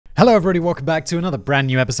Hello everybody, welcome back to another brand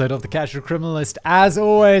new episode of The Casual Criminalist. As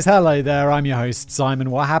always, hello there, I'm your host,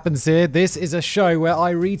 Simon. What happens here? This is a show where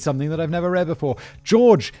I read something that I've never read before.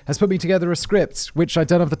 George has put me together a script, which I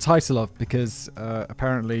don't have the title of because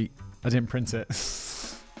apparently I didn't print it.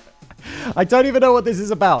 I don't even know what this is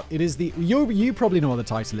about. It is the... You probably know what the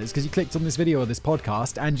title is because you clicked on this video or this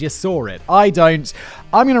podcast and you saw it. I don't.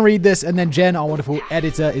 I'm going to read this and then Jen, our wonderful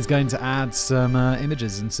editor, is going to add some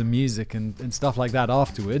images and some music and stuff like that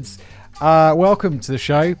afterwards. Welcome to the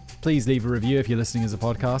show. Please leave a review if you're listening as a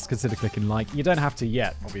podcast. Consider clicking like. You don't have to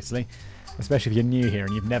yet, obviously. Especially if you're new here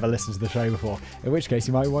and you've never listened to the show before. In which case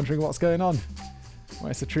you might be wondering what's going on. Well,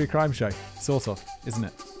 it's a true crime show. Sort of, isn't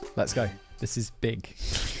it? Let's go. This is big.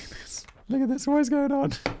 Look at this, what is going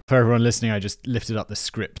on? For everyone listening, I just lifted up the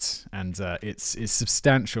script and it's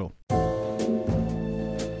substantial.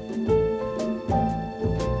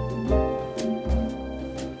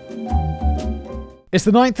 It's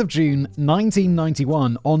the 9th of June,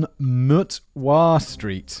 1991 on Mutwa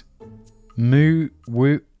Street. Oh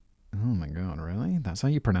my god, really? That's how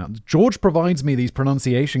you pronounce it? George provides me these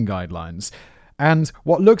pronunciation guidelines. And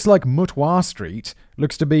what looks like Mutwa Street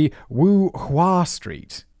looks to be Wu Hua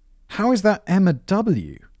Street. How is that M a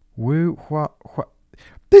W? Wu hua hua.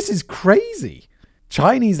 This is crazy.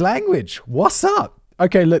 Chinese language. What's up?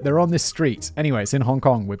 Okay, look, they're on this street. Anyway, it's in Hong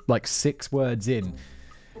Kong. We're like 6 words in.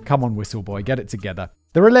 Come on, whistle boy, get it together.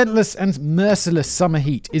 The relentless and merciless summer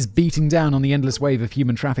heat is beating down on the endless wave of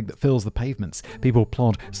human traffic that fills the pavements. People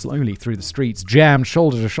plod slowly through the streets, jammed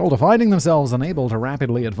shoulder to shoulder, finding themselves unable to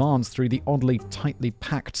rapidly advance through the oddly tightly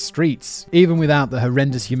packed streets. Even without the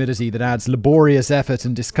horrendous humidity that adds laborious effort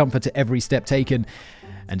and discomfort to every step taken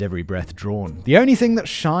and every breath drawn. The only thing that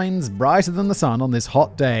shines brighter than the sun on this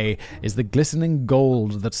hot day is the glistening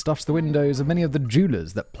gold that stuffs the windows of many of the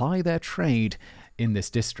jewelers that ply their trade in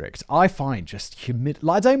this district. I find just humidity.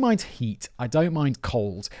 I don't mind heat. I don't mind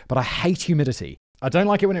cold, but I hate humidity. I don't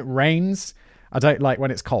like it when it rains. I don't like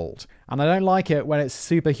when it's cold. And I don't like it when it's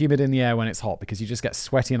super humid in the air when it's hot because you just get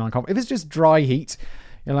sweaty and uncomfortable. If it's just dry heat,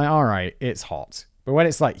 you're like, all right, it's hot. But when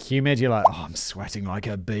it's like humid, you're like, oh, I'm sweating like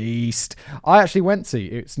a beast. I actually went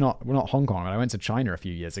to, we're not Hong Kong, but I went to China a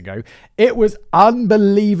few years ago. It was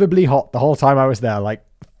unbelievably hot the whole time I was there, like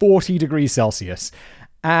 40 degrees Celsius.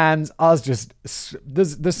 And I was just,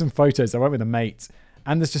 there's some photos. I went with a mate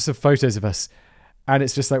and there's just some photos of us. And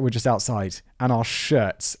it's just like, we're just outside and our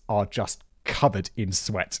shirts are just covered in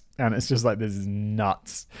sweat. And it's just like, this is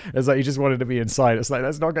nuts. It's like, you just wanted to be inside. It's like,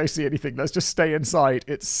 let's not go see anything. Let's just stay inside.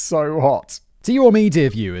 It's so hot. To you or me,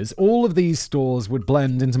 dear viewers, all of these stores would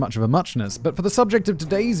blend into much of a muchness. But for the subject of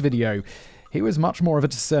today's video, he was much more of a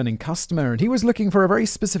discerning customer, and he was looking for a very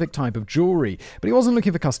specific type of jewelry. But he wasn't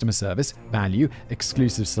looking for customer service, value,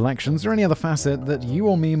 exclusive selections, or any other facet that you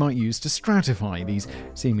or me might use to stratify these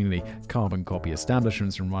seemingly carbon copy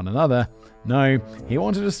establishments from one another. No, he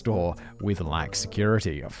wanted a store with lax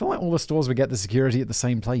security. I feel like all the stores would get the security at the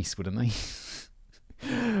same place, wouldn't they?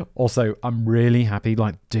 Also, I'm really happy,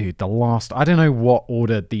 like, dude, I don't know what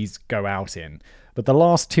order these go out in, but the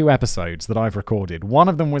last 2 episodes that I've recorded, one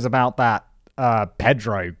of them was about that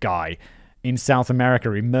Pedro guy in South America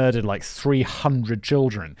who murdered like 300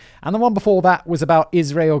 children. And the one before that was about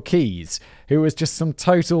Israel Keys, who was just some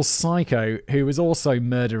total psycho who was also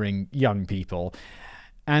murdering young people.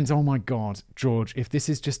 And oh my God, George, if this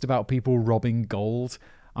is just about people robbing gold,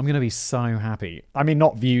 I'm going to be so happy. I mean,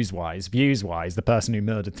 not views-wise. Views-wise, the person who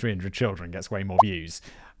murdered 300 children gets way more views.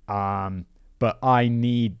 But I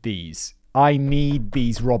need these. I need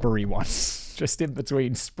these robbery ones. Just in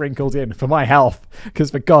between, sprinkled in for my health.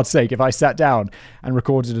 Because for God's sake, if I sat down and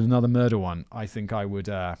recorded another murder one, I think I would,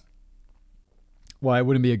 well, it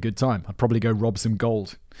wouldn't be a good time. I'd probably go rob some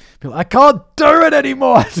gold. Be like, I can't do it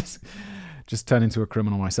anymore! Just turn into a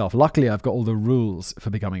criminal myself. Luckily, I've got all the rules for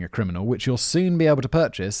becoming a criminal, which you'll soon be able to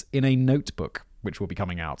purchase in a notebook, which will be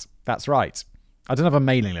coming out. That's right. I don't have a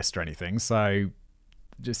mailing list or anything, so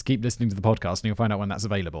just keep listening to the podcast and you'll find out when that's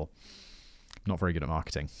available. I'm not very good at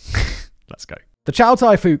marketing. Let's go. The Chow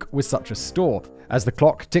Tai Fook was such a store. As the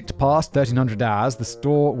clock ticked past 1300 hours, the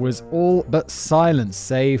store was all but silent,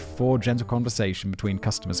 save for gentle conversation between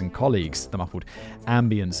customers and colleagues, the muffled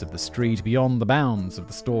ambience of the street beyond the bounds of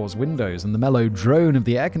the store's windows, and the mellow drone of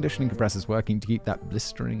the air conditioning compressors working to keep that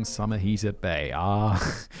blistering summer heat at bay.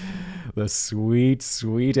 Ah, the sweet,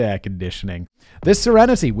 sweet air conditioning. This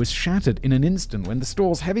serenity was shattered in an instant when the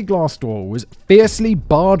store's heavy glass door was fiercely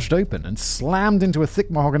barged open and slammed into a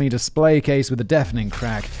thick mahogany display case with a deafening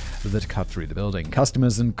crack that cut through the building.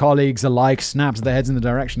 Customers and colleagues alike snapped their heads in the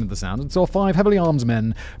direction of the sound and saw 5 heavily armed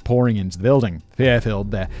men pouring into the building. Fear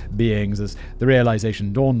filled their beings as the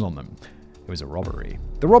realization dawned on them. was a robbery.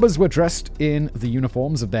 The robbers were dressed in the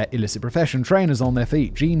uniforms of their illicit profession, trainers on their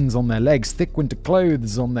feet, jeans on their legs, thick winter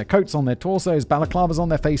clothes on their coats on their torsos, balaclavas on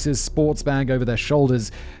their faces, sports bag over their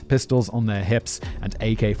shoulders, pistols on their hips, and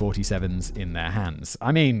AK-47s in their hands.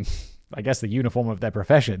 I mean, I guess the uniform of their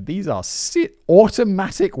profession. These are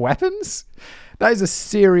automatic weapons? That is a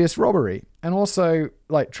serious robbery. And also,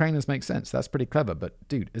 like, trainers make sense. That's pretty clever. But,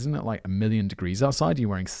 dude, isn't it like 1,000,000 degrees outside? You're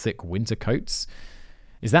wearing thick winter coats?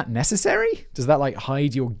 Is that necessary? Does that, like,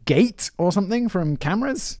 hide your gait or something from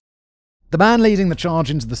cameras? The man leading the charge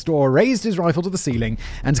into the store raised his rifle to the ceiling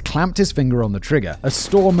and clamped his finger on the trigger. A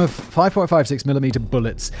storm of 5.56mm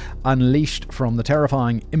bullets unleashed from the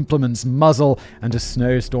terrifying implement's muzzle, and a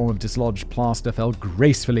snowstorm of dislodged plaster fell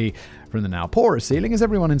gracefully from the now porous ceiling as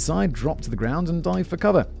everyone inside dropped to the ground and dived for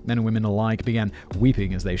cover. Men and women alike began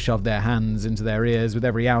weeping as they shoved their hands into their ears with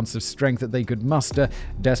every ounce of strength that they could muster,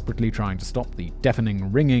 desperately trying to stop the deafening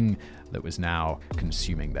ringing that was now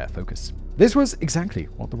consuming their focus. This was exactly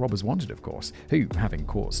what the robbers wanted, of course, who, having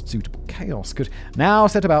caused suitable chaos, could now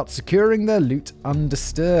set about securing their loot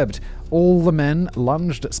undisturbed. All the men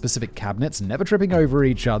lunged at specific cabinets, never tripping over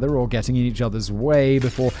each other or getting in each other's way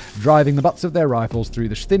before driving the butts of their rifles through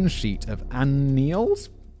the thin sheet of annealed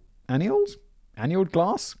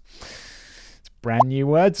glass? It's a brand new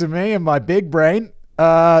word to me in my big brain.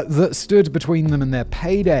 That stood between them and their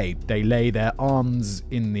payday. They lay their arms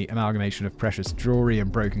in the amalgamation of precious jewelry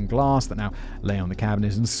and broken glass that now lay on the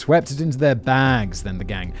cabinet and swept it into their bags. Then the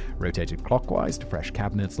gang rotated clockwise to fresh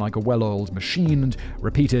cabinets like a well-oiled machine and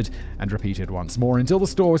repeated once more until the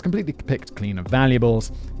store was completely picked clean of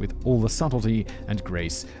valuables, with all the subtlety and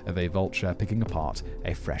grace of a vulture picking apart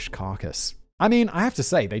a fresh carcass. I mean, I have to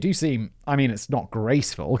say, they do seem, it's not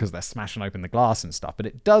graceful because they're smashing open the glass and stuff, but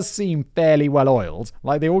it does seem fairly well oiled.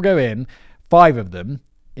 Like, they all go in, 5 of them.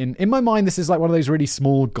 In my mind, this is like one of those really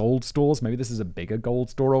small gold stores. Maybe this is a bigger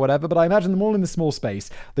gold store or whatever, but I imagine them all in this small space.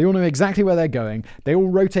 They all know exactly where they're going. They all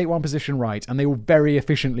rotate one position right, and they all very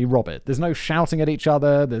efficiently rob it. There's no shouting at each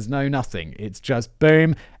other. There's no nothing. It's just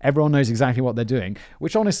boom. Everyone knows exactly what they're doing,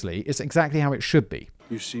 which honestly is exactly how it should be.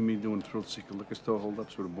 You see me doing thrill-seeker liquor store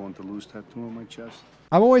hold-ups with a born-to-lose tattoo on my chest?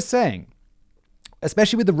 I'm always saying,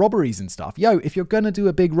 especially with the robberies and stuff, if you're going to do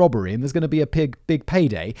a big robbery and there's going to be a big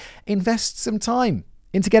payday, invest some time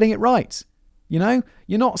into getting it right. You know?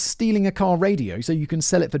 You're not stealing a car radio so you can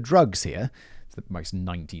sell it for drugs here. It's the most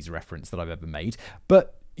 90s reference that I've ever made.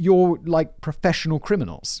 But you're like professional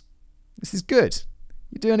criminals. This is good.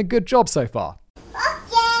 You're doing a good job so far.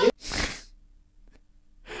 Okay.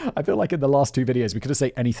 I feel like in the last 2 videos we could have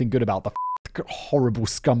said anything good about the horrible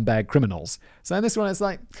scumbag criminals. So in this one it's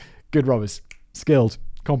like, good robbers. Skilled.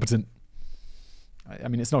 Competent. I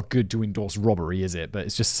mean, it's not good to endorse robbery, is it? But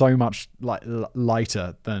it's just so much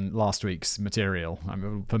lighter than last week's material.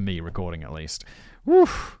 For me, recording at least. Woo.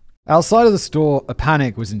 Outside of the store, a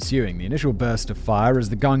panic was ensuing. The initial burst of fire as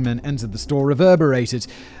the gunmen entered the store reverberated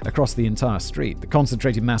across the entire street. The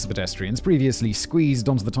concentrated mass of pedestrians, previously squeezed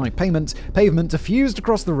onto the tight pavement, diffused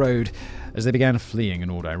across the road as they began fleeing in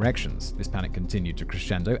all directions. This panic continued to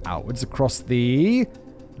crescendo outwards across the...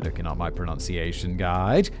 looking up my pronunciation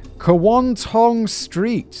guide, Kwantong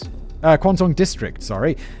District,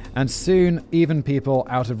 and soon even people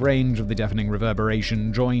out of range of the deafening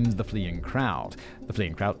reverberation joined the fleeing crowd. The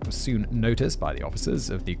fleeing crowd was soon noticed by the officers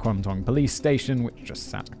of the Kwantong police station, which just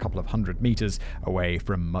sat a couple of 100 meters away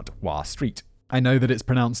from Mut Hua Street. I know that it's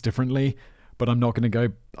pronounced differently, but I'm not going to go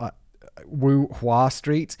Wu Hua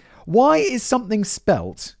Street. Why is something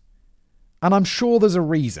spelt? And I'm sure there's a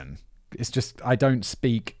reason. It's just I don't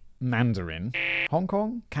speak Mandarin. Hong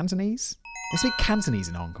Kong? Cantonese? They speak Cantonese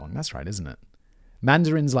in Hong Kong. That's right, isn't it?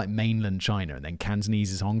 Mandarin's like mainland China, and then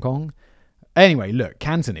Cantonese is Hong Kong. Anyway, look,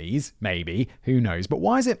 Cantonese, maybe, who knows? But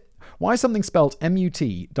why is something spelled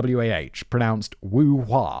M-U-T-W-A-H pronounced Wu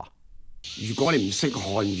Hua?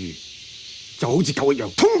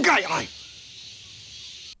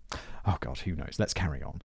 Oh God, who knows? Let's carry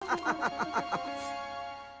on.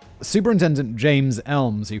 Superintendent James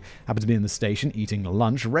Elms, who happened to be in the station eating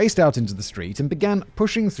lunch, raced out into the street and began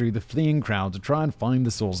pushing through the fleeing crowd to try and find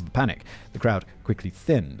the source of the panic. The crowd quickly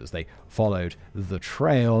thinned as they followed the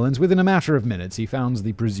trail, and within a matter of minutes he found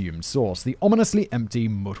the presumed source, the ominously empty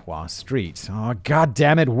Mut Hua Street. Oh, God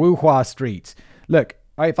damn it, Wu Hua Street. Look,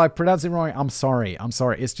 if I pronounce it wrong, I'm sorry.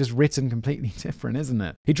 It's just written completely different, isn't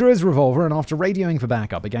it? He drew his revolver and after radioing for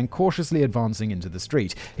backup, began cautiously advancing into the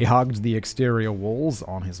street. He hugged the exterior walls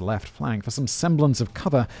on his left flank for some semblance of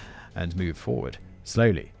cover and moved forward,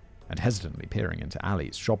 slowly and hesitantly peering into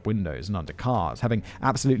alleys, shop windows, and under cars, having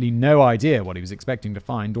absolutely no idea what he was expecting to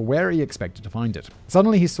find or where he expected to find it.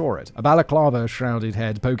 Suddenly he saw it, a balaclava-shrouded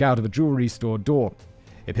head poke out of a jewelry store door.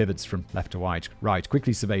 It pivots from left to right,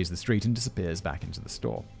 quickly surveys the street, and disappears back into the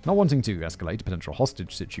store. Not wanting to escalate a potential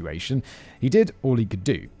hostage situation, he did all he could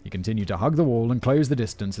do. He continued to hug the wall and close the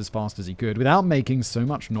distance as fast as he could without making so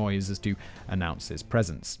much noise as to announce his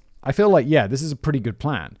presence. I feel like, yeah, this is a pretty good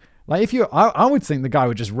plan. Like, I would think the guy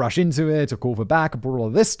would just rush into it or call for backup or all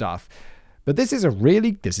of this stuff. But this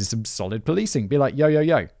is some solid policing. Be like, yo,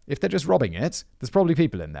 if they're just robbing it, there's probably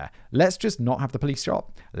people in there. Let's just not have the police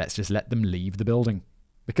shop. Let's just let them leave the building.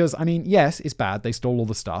 Because, I mean, yes, it's bad, they stole all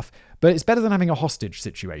the stuff, but it's better than having a hostage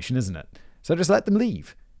situation, isn't it? So just let them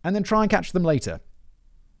leave, and then try and catch them later.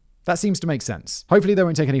 That seems to make sense. Hopefully they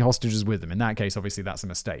won't take any hostages with them. In that case, obviously that's a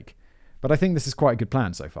mistake. But I think this is quite a good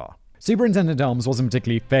plan so far. Superintendent Elms wasn't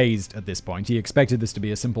particularly fazed at this point. He expected this to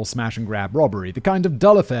be a simple smash-and-grab robbery, the kind of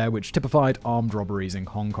dull affair which typified armed robberies in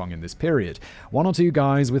Hong Kong in this period. One or two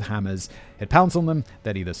guys with hammers. He'd pounce on them,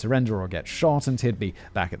 they'd either surrender or get shot, and he'd be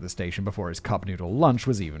back at the station before his cup noodle lunch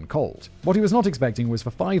was even cold. What he was not expecting was for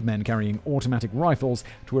 5 men carrying automatic rifles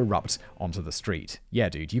to erupt onto the street. Yeah,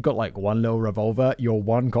 dude, you've got like one little revolver, you're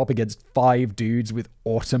one cop against 5 dudes with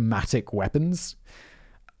automatic weapons?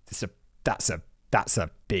 That's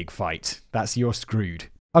a big fight. You're screwed.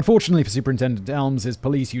 Unfortunately for Superintendent Elms, his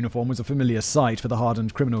police uniform was a familiar sight for the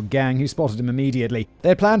hardened criminal gang who spotted him immediately. They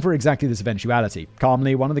had planned for exactly this eventuality.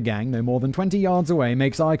 Calmly, one of the gang, no more than 20 yards away,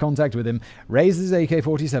 makes eye contact with him, raises his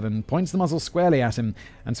AK-47, points the muzzle squarely at him,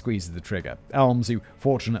 and squeezes the trigger. Elms, who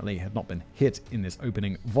fortunately had not been hit in this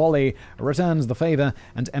opening volley, returns the favor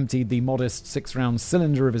and emptied the modest 6-round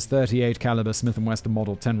cylinder of his .38 caliber Smith & Wesson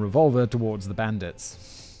Model 10 revolver towards the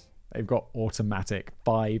bandits. They've got automatic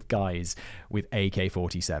 5 guys with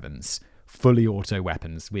AK-47s, fully auto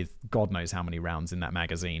weapons with God knows how many rounds in that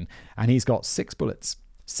magazine, and he's got 6 bullets.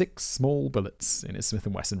 6 small bullets in his Smith &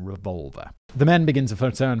 Wesson revolver. The men begin to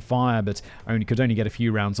return fire, but could only get a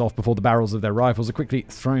few rounds off before the barrels of their rifles are quickly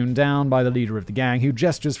thrown down by the leader of the gang, who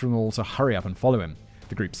gestures for them all to hurry up and follow him.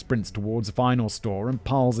 The group sprints towards a final store and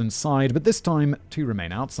piles inside, but this time 2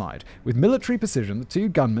 remain outside. With military precision, the 2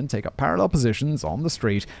 gunmen take up parallel positions on the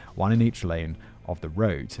street, one in each lane of the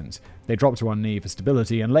road, and they drop to one knee for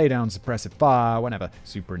stability and lay down suppressive fire whenever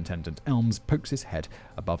Superintendent Elms pokes his head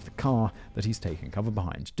above the car that he's taken cover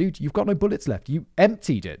behind. Dude, you've got no bullets left. You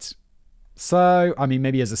emptied it. So, I mean,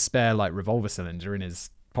 maybe he has a spare, revolver cylinder in his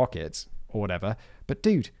pocket or whatever, but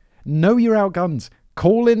dude, know you're outgunned.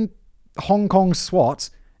 Call in Hong Kong SWAT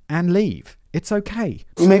and leave. It's okay.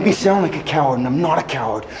 You make me sound like a coward, and I'm not a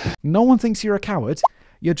coward. No one thinks you're a coward.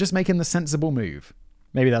 You're just making the sensible move.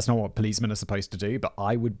 Maybe that's not what policemen are supposed to do, but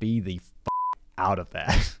I would be the out of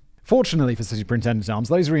there. Fortunately for Superintendent Elms,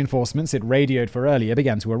 those reinforcements he'd radioed for earlier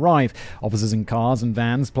began to arrive. Officers in cars and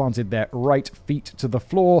vans planted their right feet to the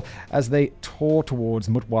floor as they tore towards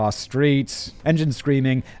Mutwa Street, engines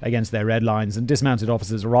screaming against their red lines, and dismounted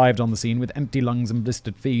officers arrived on the scene with empty lungs and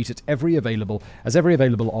blistered feet as every available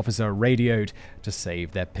officer radioed to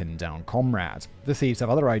save their pinned-down comrade. The thieves have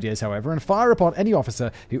other ideas, however, and fire upon any officer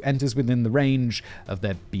who enters within the range of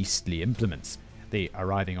their beastly implements. The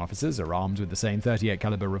arriving officers are armed with the same .38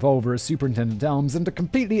 caliber revolver as Superintendent Elms and are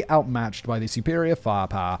completely outmatched by the superior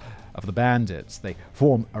firepower of the bandits. They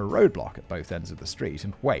form a roadblock at both ends of the street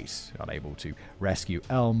and wait, unable to rescue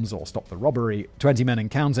Elms or stop the robbery. 20 men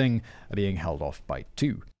and counting are being held off by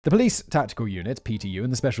 2. The Police Tactical Unit, PTU,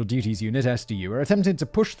 and the Special Duties Unit, SDU, are attempting to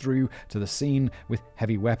push through to the scene with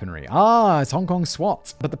heavy weaponry. It's Hong Kong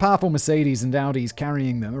SWAT! But the powerful Mercedes and Audis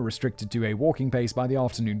carrying them are restricted to a walking pace by the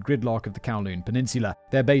afternoon gridlock of the Kowloon Peninsula.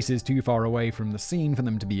 Their base is too far away from the scene for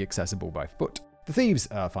them to be accessible by foot. The thieves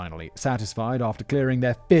are finally satisfied after clearing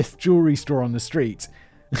their 5th jewelry store on the street.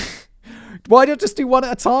 Why don't just do one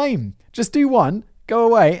at a time? Just do one, go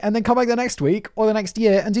away, and then come back the next week or the next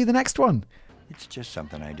year and do the next one. It's just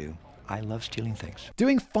something I do. I love stealing things.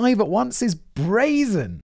 Doing 5 at once is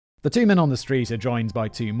brazen. The 2 men on the street are joined by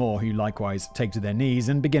 2 more who likewise take to their knees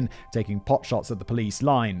and begin taking pot shots at the police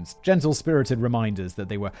lines. Gentle-spirited reminders that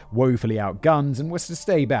they were woefully outgunned and was to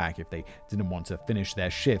stay back if they didn't want to finish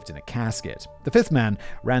their shift in a casket. The 5th man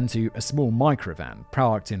ran to a small microvan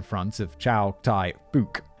parked in front of Chow Tai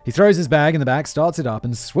Fook. He throws his bag in the back, starts it up,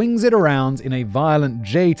 and swings it around in a violent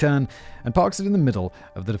J-turn and parks it in the middle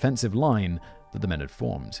of the defensive line that the men had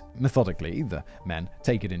formed. Methodically, the men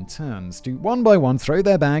take it in turns to one by one throw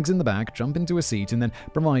their bags in the back, jump into a seat, and then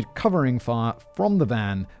provide covering fire from the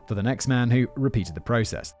van for the next man, who repeated the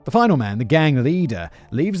process. The final man, the gang leader,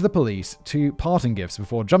 leaves the police two parting gifts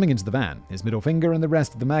before jumping into the van, his middle finger and the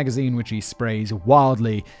rest of the magazine, which he sprays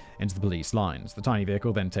wildly into the police lines. The tiny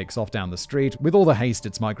vehicle then takes off down the street with all the haste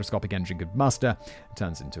its microscopic engine could muster, and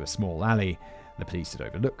turns into a small alley the police had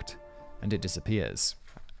overlooked, and it disappears.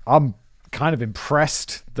 I'm kind of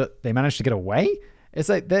impressed that they managed to get away. It's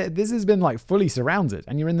like this has been like fully surrounded,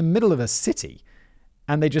 and you're in the middle of a city,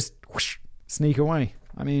 and they just whoosh, sneak away.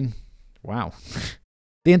 I mean, wow.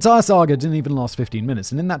 The entire saga didn't even last 15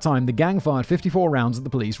 minutes, and in that time, the gang fired 54 rounds at the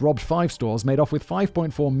police, robbed 5 stores, made off with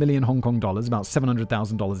 5.4 million Hong Kong dollars, about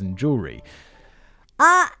 $700,000 in jewelry.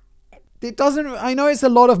 It doesn't. I know it's a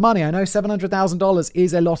lot of money. I know $700,000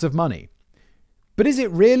 is a lot of money, but is it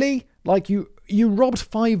really? Like you robbed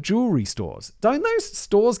 5 jewelry stores. Don't those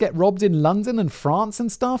stores get robbed in London and France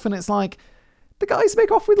and stuff? And it's like, the guys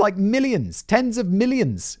make off with like millions, tens of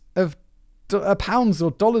millions of pounds or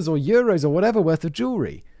dollars or euros or whatever worth of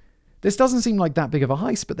jewelry. This doesn't seem like that big of a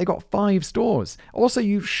heist, but they got 5 stores. Also,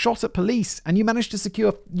 you shot at police and you managed to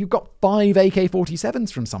secure, you got 5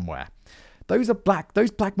 AK-47s from somewhere. Those black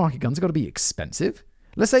market guns have got to be expensive.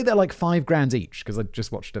 Let's say they're like $5,000 each, because I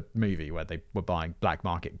just watched a movie where they were buying black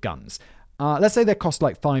market guns. Let's say they cost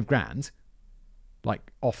like $5,000,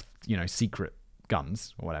 like off, secret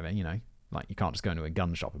guns or whatever, like you can't just go into a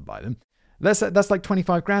gun shop and buy them. Let's say that's like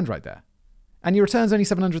 $25,000 right there. And your return's only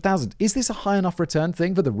 $700,000. Is this a high enough return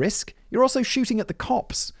thing for the risk? You're also shooting at the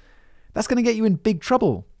cops. That's going to get you in big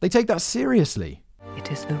trouble. They take that seriously.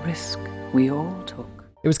 It is the risk we all took.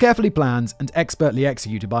 It was carefully planned and expertly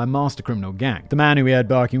executed by a master criminal gang. The man who we heard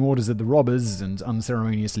barking orders at the robbers and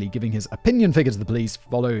unceremoniously giving his opinion figure to the police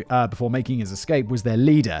before making his escape was their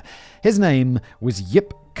leader. His name was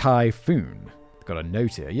Yip Kai Foon. Got a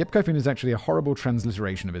note here. Yip Kai Foon is actually a horrible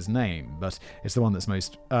transliteration of his name, but it's the one that's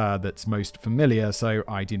most familiar, so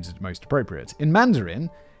I deemed it most appropriate. In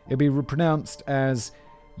Mandarin, it'll be pronounced as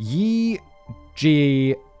Yi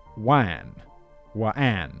Ji Wan.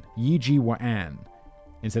 Yi Ji Wan.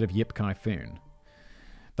 Instead of Yip Kai Foon.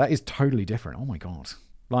 That is totally different. Oh my god.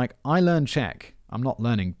 Like, I learned Czech. I'm not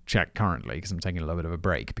learning Czech currently because I'm taking a little bit of a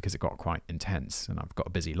break because it got quite intense and I've got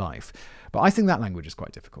a busy life. But I think that language is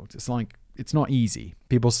quite difficult. It's like, it's not easy.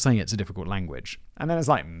 People say it's a difficult language. And then it's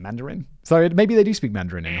like Mandarin. So maybe they do speak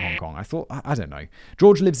Mandarin in Hong Kong. I don't know.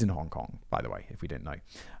 George lives in Hong Kong, by the way, if we didn't know.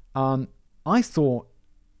 I thought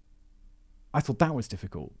that was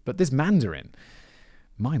difficult. But this Mandarin,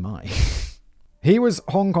 my. He was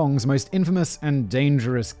Hong Kong's most infamous and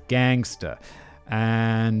dangerous gangster,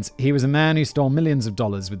 and he was a man who stole millions of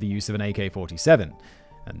dollars with the use of an AK-47.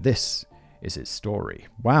 And this is his story.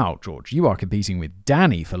 Wow, George, you are competing with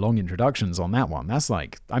Danny for long introductions on that one. That's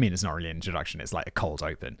like, I mean, it's not really an introduction, it's like a cold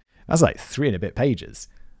open. That's like 3 and a bit pages.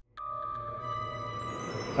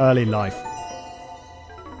 Early life.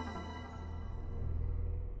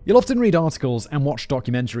 You'll often read articles and watch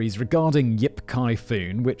documentaries regarding Yip Kai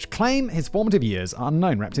Foon, which claim his formative years are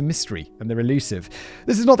unknown, wrapped in mystery, and they're elusive.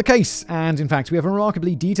 This is not the case, and in fact, we have a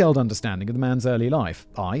remarkably detailed understanding of the man's early life.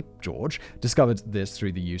 I, George, discovered this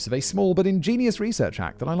through the use of a small but ingenious research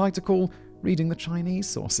hack that I like to call reading the Chinese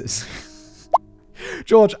sources.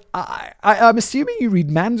 George, I'm assuming you read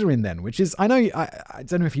Mandarin then, which is, I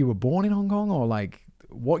don't know if you were born in Hong Kong or like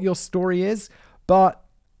what your story is, but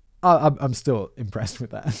I'm still impressed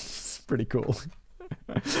with that. It's pretty cool.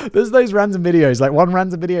 There's those random videos, like one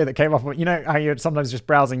random video that came up, you know how you're sometimes just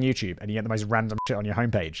browsing YouTube and you get the most random shit on your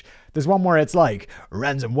homepage. There's one where it's like,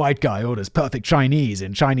 random white guy orders perfect Chinese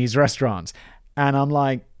in Chinese restaurants. And I'm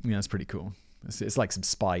like, yeah, that's pretty cool. It's like some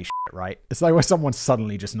spy shit, right? It's like where someone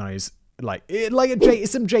suddenly just knows,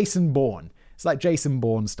 it's some Jason Bourne. It's like Jason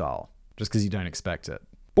Bourne style, just because you don't expect it.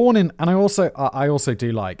 Born in, and I also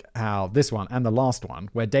do like how this one and the last one,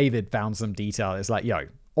 where David found some detail, it's like, yo,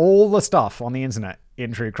 all the stuff on the internet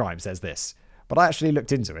in true crime says this, but I actually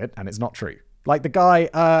looked into it and it's not true. Like the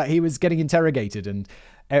guy, he was getting interrogated and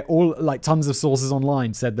all like tons of sources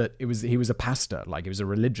online said that he was a pastor, like he was a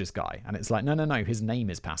religious guy, and it's like, no, his name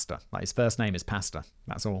is Pastor, like his first name is Pastor.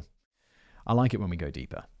 That's all. I like it when we go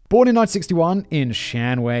deeper. Born in 1961 in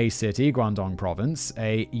Shanwei City, Guangdong Province,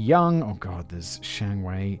 a young... Oh god, there's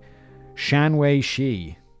Shanwei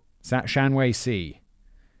Shi. Shanwei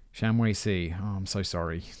Si. Oh, I'm so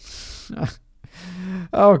sorry.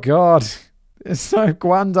 Oh god. It's so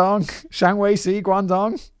Guangdong. Shanwei Si,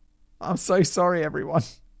 Guangdong. I'm so sorry, everyone.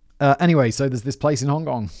 Anyway, so there's this place in Hong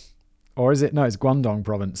Kong. Or is it? No, it's Guangdong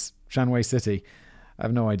Province, Shanwei City. I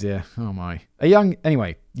have no idea. Oh my. Young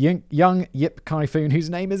Yip Kai Foon, whose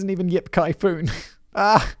name isn't even Yip Kai Foon.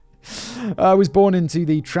 Was born into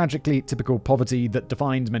the tragically typical poverty that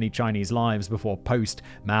defined many Chinese lives before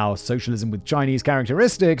post-Mao socialism with Chinese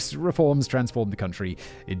characteristics. Reforms transformed the country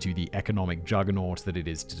into the economic juggernaut that it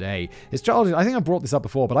is today. His childhood, I think I brought this up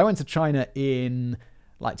before, but I went to China in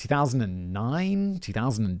like 2009,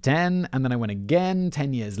 2010, and then I went again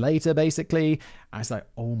 10 years later, basically. I was like,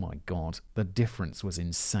 oh my God, the difference was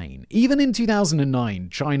insane. Even in 2009,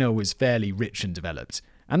 China was fairly rich and developed.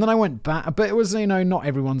 And then I went back, but it was, not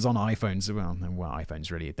everyone's on iPhones. Well,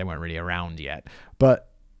 iPhones really, they weren't really around yet.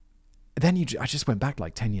 But then I just went back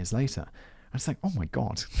like 10 years later. I was like, oh my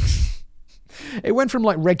God. It went from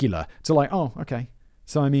like regular to like, oh, okay.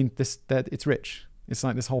 So, I mean, it's rich. It's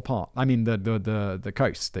like this whole part. I mean, the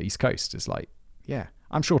coast, the East Coast is like, yeah.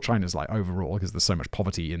 I'm sure China's like overall, because there's so much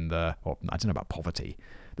poverty in I don't know about poverty.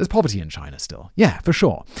 There's poverty in China still. Yeah, for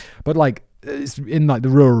sure. But like in like the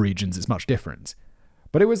rural regions, it's much different.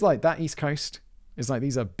 But it was like that East Coast is like,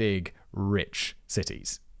 these are big, rich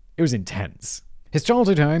cities. It was intense. His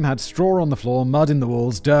childhood home had straw on the floor, mud in the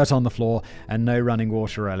walls, dirt on the floor, and no running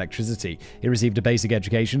water or electricity. He received a basic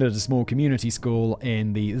education at a small community school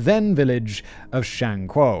in the then village of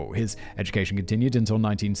Shangguo. His education continued until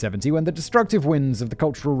 1970, when the destructive winds of the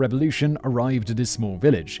Cultural Revolution arrived at his small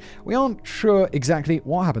village. We aren't sure exactly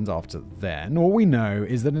what happened after then. All we know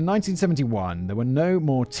is that in 1971, there were no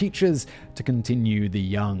more teachers to continue the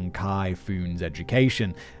young Kai Foon's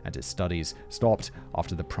education, and his studies stopped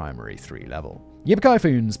after the primary 3 level. Yip Kai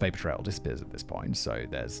Foon's paper trail disappears at this point, so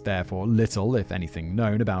there's therefore little, if anything,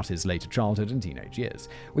 known about his later childhood and teenage years.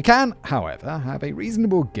 We can, however, have a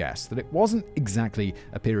reasonable guess that it wasn't exactly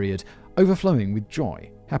a period overflowing with joy,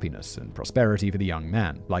 happiness, and prosperity for the young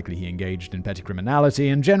man. Likely he engaged in petty criminality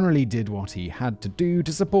and generally did what he had to do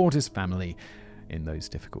to support his family in those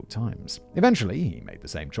difficult times. Eventually, he made the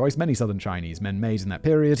same choice many southern Chinese men made in that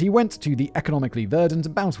period. He went to the economically verdant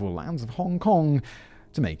and bountiful lands of Hong Kong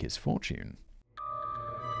to make his fortune.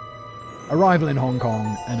 Arrival in Hong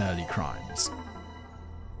Kong and early crimes.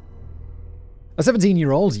 A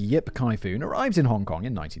 17-year-old Yip Kai Foon arrived in Hong Kong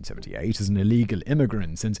in 1978 as an illegal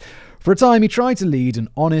immigrant, and for a time he tried to lead an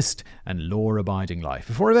honest and law-abiding life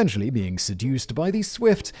before eventually being seduced by the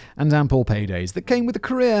swift and ample paydays that came with a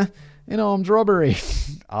career in armed robbery.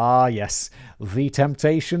 Ah, yes, the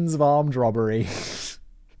temptations of armed robbery.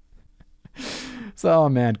 So, oh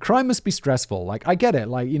man, crime must be stressful. Like, I get it.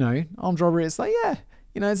 Like, armed robbery, it's like, yeah.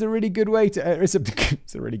 It's a really good way to. It's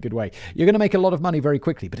a really good way. You're going to make a lot of money very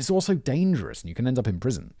quickly, but it's also dangerous, and you can end up in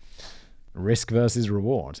prison. Risk versus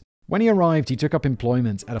reward. When he arrived, he took up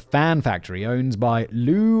employment at a fan factory owned by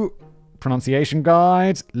pronunciation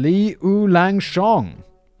guide, Liu Lanshong,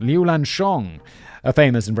 a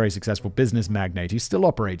famous and very successful business magnate who still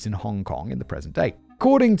operates in Hong Kong in the present day.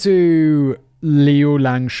 According to Liu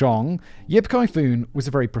Langshong, Yip Kai Foon was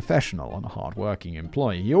a very professional and hard-working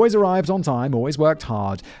employee. He always arrived on time, always worked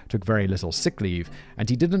hard, took very little sick leave, and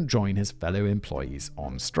he didn't join his fellow employees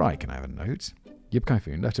on strike. And I have a note. Yip Kai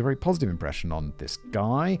Foon left a very positive impression on this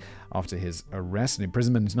guy after his arrest and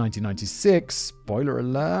imprisonment in 1996. Spoiler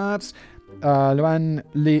alert.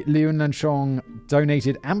 Liu Lanshong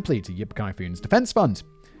donated amply to Yip Kai Foon's defense fund.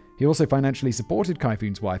 He also financially supported Kai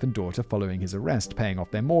Foon's wife and daughter following his arrest, paying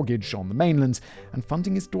off their mortgage on the mainland and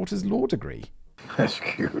funding his daughter's law degree. That's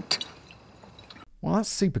cute. Well, that's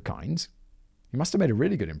super kind. He must have made a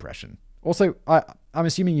really good impression. Also, I'm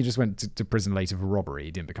assuming you just went to prison later for robbery.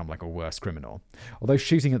 You didn't become like a worse criminal. Although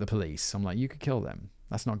shooting at the police, I'm like, you could kill them.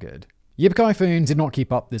 That's not good. Yip Kai Foon did not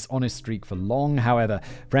keep up this honest streak for long. However,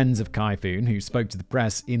 friends of Kai Foon, who spoke to the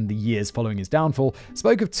press in the years following his downfall,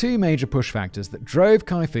 spoke of 2 major push factors that drove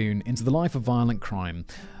Kai Foon into the life of violent crime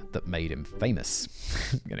that made him famous.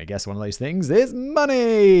 I'm gonna guess one of those things is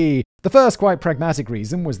money! The first quite pragmatic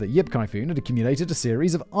reason was that Yip Kai Foon had accumulated a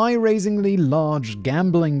series of eye-raisingly large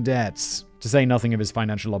gambling debts, to say nothing of his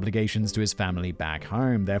financial obligations to his family back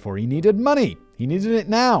home. Therefore, he needed money. He needed it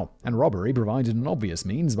now, and robbery provided an obvious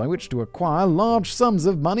means by which to acquire large sums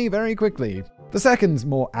of money very quickly. The second,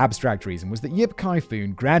 more abstract reason was that Yip Kai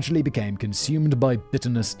Foon gradually became consumed by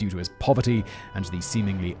bitterness due to his poverty and the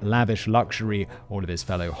seemingly lavish luxury all of his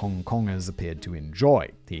fellow Hong Kongers appeared to enjoy.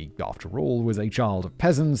 He, after all, was a child of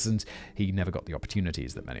peasants, and he never got the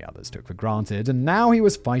opportunities that many others took for granted, and now he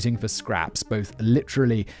was fighting for scraps, both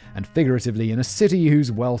literally and figuratively, in a city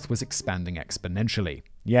whose wealth was expanding exponentially.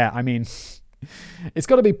 Yeah, I mean, it's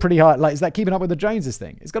got to be pretty hard. Like, is that Keeping Up with the Joneses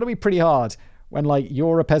thing? It's got to be pretty hard when, like,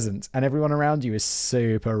 you're a peasant and everyone around you is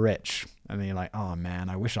super rich. And then you're like, oh man,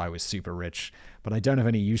 I wish I was super rich, but I don't have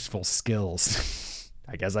any useful skills.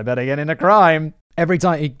 I guess I better get into crime. Every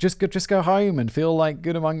time he just go home and feel like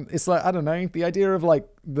good among. It's like, I don't know, the idea of like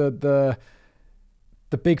the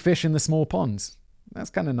big fish in the small ponds. That's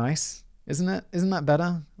kind of nice, isn't it? Isn't that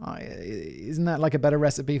better? Isn't that like a better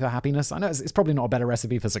recipe for happiness? I know it's probably not a better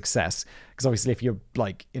recipe for success, because obviously if you're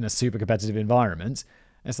like in a super competitive environment,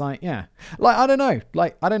 it's like, yeah, like I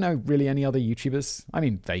don't know really any other YouTubers. I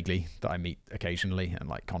mean, vaguely, that I meet occasionally and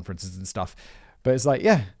like conferences and stuff, but it's like,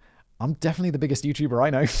 yeah, I'm definitely the biggest YouTuber I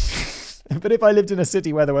know. But if I lived in a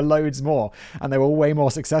city where there were loads more and they were way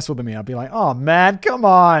more successful than me, I'd be like, oh man, come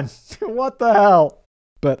on, what the hell?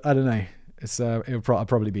 But I don't know. I'd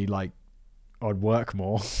probably be like, I'd work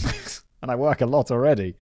more, and I work a lot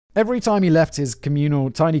already. Every time he left his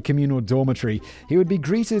tiny communal dormitory, he would be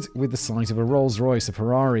greeted with the sight of a Rolls Royce, a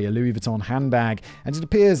Ferrari, a Louis Vuitton handbag, and it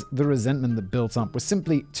appears the resentment that built up was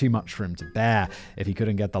simply too much for him to bear. If he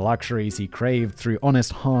couldn't get the luxuries he craved through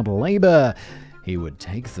honest hard labor, he would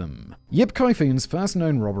take them. Yip Kai-Foon's first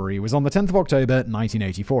known robbery was on the 10th of October,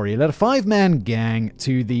 1984. He led a 5-man gang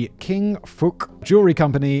to the King Fook Jewelry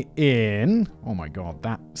Company in...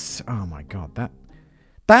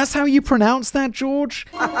 That's how you pronounce that, George?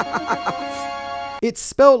 It's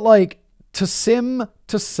spelled like Tsim,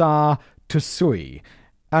 Tsa, Tsui,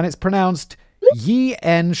 and it's pronounced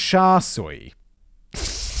Yen Sha Sui.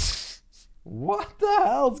 What the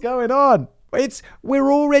hell's going on?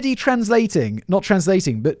 We're already not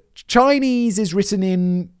translating, but Chinese is written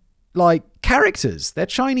in like characters. They're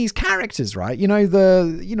Chinese characters, right? You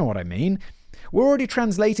know what I mean? We're already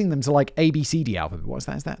translating them to like ABCD alphabet. What's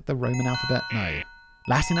that? Is that the Roman alphabet? No.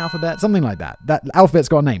 Latin alphabet? Something like that. That alphabet's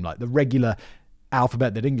got a name, like the regular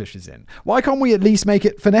alphabet that English is in. Why can't we at least make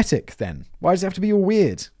it phonetic then? Why does it have to be all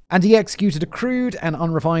weird? And he executed a crude and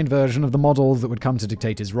unrefined version of the model that would come to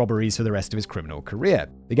dictate his robberies for the rest of his criminal career.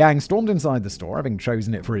 The gang stormed inside the store, having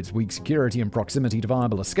chosen it for its weak security and proximity to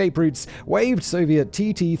viable escape routes, waved Soviet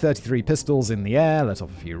TT-33 pistols in the air, let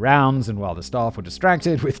off a few rounds, and while the staff were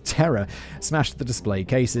distracted with terror, smashed the display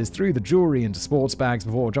cases, threw the jewelry into sports bags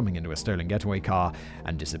before jumping into a stolen getaway car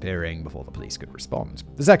and disappearing before the police could respond.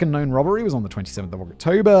 The second known robbery was on the 27th of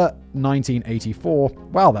October, 1984.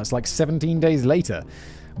 Wow, that's like 17 days later.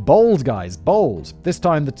 Bold, guys, bold. This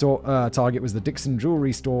time the target was the Dixon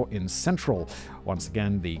Jewelry Store in Central. Once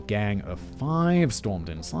again, the gang of 5 stormed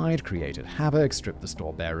inside, created havoc, stripped the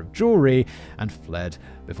store bare of jewelry, and fled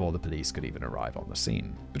before the police could even arrive on the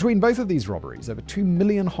scene. Between both of these robberies, over 2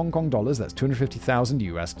 million Hong Kong dollars, that's 250,000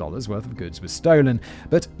 US dollars worth of goods was stolen,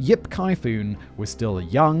 but Yip Kai-Foon was still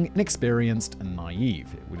young, inexperienced, and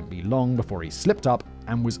naive. It wouldn't be long before he slipped up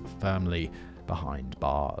and was firmly behind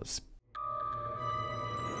bars.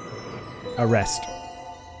 Arrest.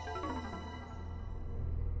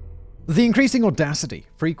 The increasing audacity,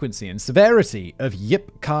 frequency, and severity of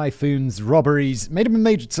Yip Kai-Foon's robberies made him a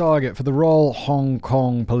major target for the Royal Hong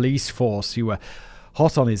Kong Police Force, who were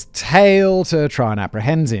hot on his tail to try and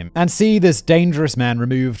apprehend him and see this dangerous man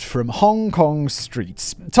removed from Hong Kong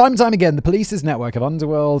streets. Time and time again, the police's network of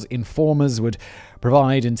underworld informers would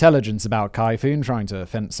provide intelligence about Kai-Foon trying to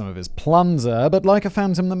fence some of his plunder, but like a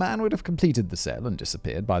phantom, the man would have completed the sale and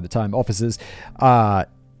disappeared by the time officers,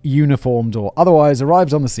 uniformed or otherwise,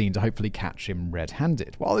 arrived on the scene to hopefully catch him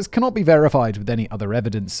red-handed. While this cannot be verified with any other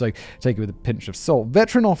evidence, so take it with a pinch of salt,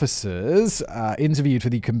 veteran officers interviewed for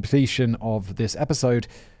the completion of this episode.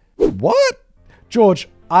 What? George,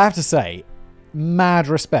 I have to say, mad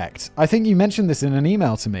respect. I think you mentioned this in an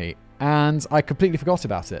email to me, and I completely forgot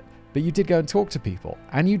about it. But you did go and talk to people,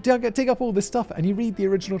 and you dig up all this stuff, and you read the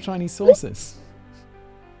original Chinese sources.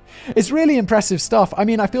 It's really impressive stuff. I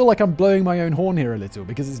mean, I feel like I'm blowing my own horn here a little,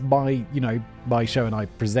 because it's my show, and I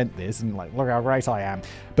present this, and like, look how great I am.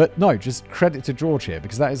 But no, just credit to George here,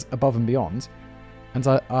 because that is above and beyond, and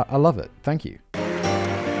I love it. Thank you.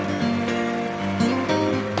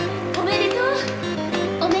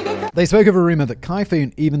 They spoke of a rumor that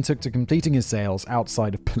Kai-Foon even took to completing his sales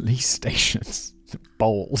outside of police stations.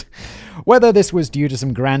 Bold. Whether this was due to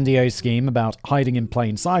some grandiose scheme about hiding in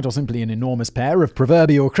plain sight or simply an enormous pair of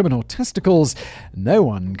proverbial criminal testicles, no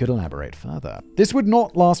one could elaborate further. This would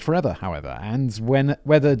not last forever, however, and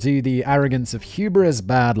whether due the arrogance of hubris,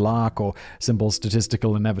 bad luck, or simple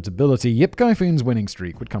statistical inevitability, Yip Kai-Foon's winning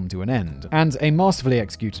streak would come to an end, and a masterfully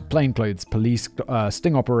executed plainclothes police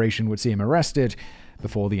sting operation would see him arrested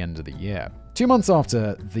before the end of the year. 2 months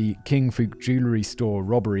after the King Fook jewelry store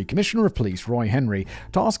robbery, Commissioner of Police Roy Henry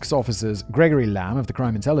tasks officers Gregory Lamb of the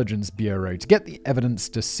Crime Intelligence Bureau to get the evidence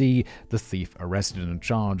to see the thief arrested and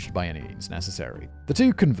charged by any means necessary. The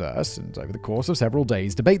two converse, and over the course of several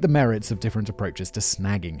days debate the merits of different approaches to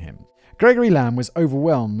snagging him. Gregory Lamb was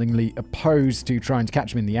overwhelmingly opposed to trying to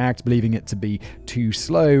catch him in the act, believing it to be too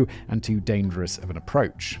slow and too dangerous of an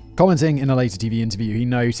approach. Commenting in a later TV interview, he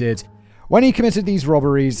noted, "When he committed these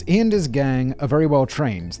robberies, he and his gang are very well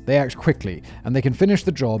trained. They act quickly, and they can finish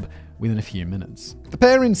the job within a few minutes." The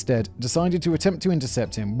pair instead decided to attempt to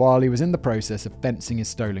intercept him while he was in the process of fencing his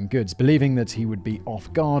stolen goods, believing that he would be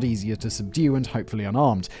off guard, easier to subdue, and hopefully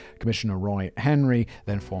unarmed. Commissioner Roy Henry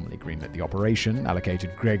then formally greenlit the operation,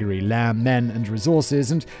 allocated Gregory Lamb men and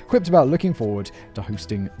resources, and quipped about looking forward to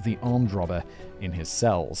hosting the armed robber in his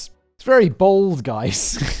cells. It's very bold,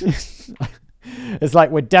 guys. It's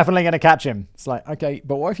like, we're definitely going to catch him. It's like, okay,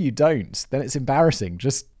 but what if you don't? Then it's embarrassing.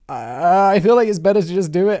 Just, I feel like it's better to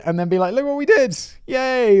just do it and then be like, look what we did.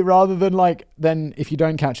 Yay. Rather than like, then if you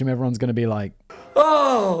don't catch him, everyone's going to be like,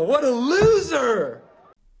 oh, what a loser.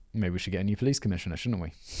 Maybe we should get a new police commissioner, shouldn't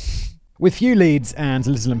we? With few leads and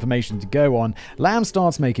little information to go on, Lamb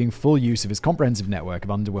starts making full use of his comprehensive network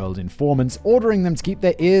of underworld informants, ordering them to keep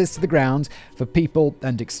their ears to the ground for people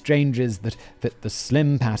and exchanges that fit the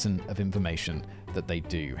slim pattern of information that they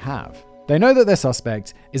do have. They know that their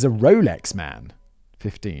suspect is a Rolex man.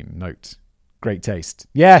 15. Note. Great taste.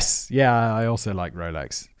 Yes! Yeah, I also like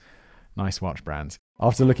Rolex. Nice watch brand.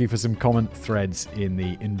 After looking for some common threads in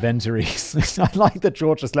the inventories, I like that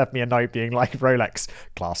George just left me a note being like, Rolex,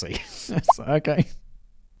 classy. Okay.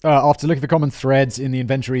 After looking for common threads in the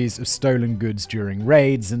inventories of stolen goods during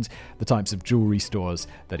raids and the types of jewelry stores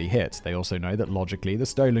that he hit. They also know that logically the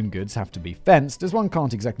stolen goods have to be fenced, as one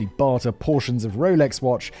can't exactly barter portions of Rolex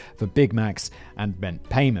watch for Big Macs and meant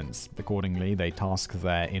payments. Accordingly, they task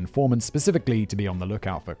their informants specifically to be on the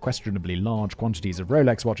lookout for questionably large quantities of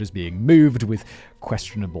Rolex watches being moved with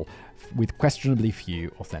questionably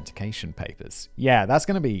few authentication papers. Yeah, that's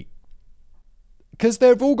going to be... Because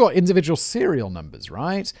they've all got individual serial numbers,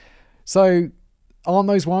 right? So aren't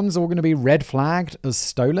those ones all going to be red flagged as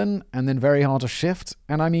stolen and then very hard to shift?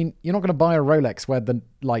 And I mean, you're not going to buy a Rolex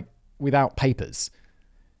without papers.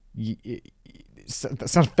 That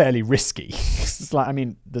sounds fairly risky. It's like, I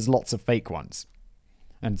mean, there's lots of fake ones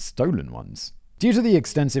and stolen ones. Due to the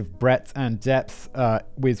extensive breadth and depth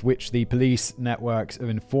with which the police networks of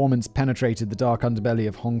informants penetrated the dark underbelly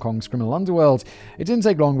of Hong Kong's criminal underworld, it didn't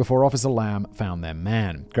take long before Officer Lamb found their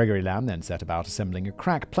man. Gregory Lamb then set about assembling a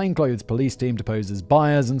crack plainclothes police team to pose as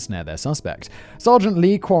buyers and snare their suspect. Sergeant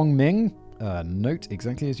Lee Kwong Ming, note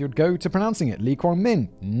exactly as you'd go to pronouncing it, Lee Kwong Ming,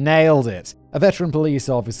 nailed it. A veteran police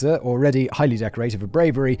officer, already highly decorated for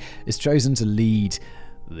bravery, is chosen to lead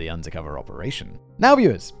the undercover operation. Now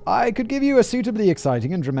viewers, I could give you a suitably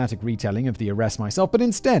exciting and dramatic retelling of the arrest myself, but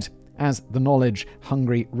instead, as the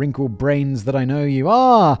knowledge-hungry, wrinkled brains that I know you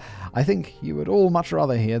are, I think you would all much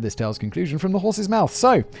rather hear this tale's conclusion from the horse's mouth.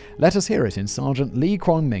 So, let us hear it in Sergeant Lee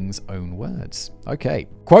Kwong Ming's own words. Okay,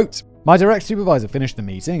 quote, "My direct supervisor finished the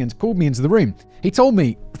meeting and called me into the room. He told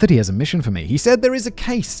me that he has a mission for me. He said there is a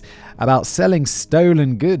case about selling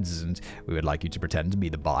stolen goods and we would like you to pretend to be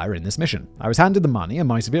the buyer in this mission. I was handed the money and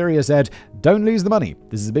my superior said, don't lose the money.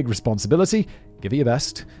 This is a big responsibility. Give it your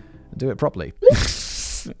best and do it properly."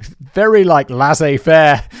 Very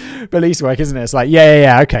laissez-faire police work, isn't it? It's like,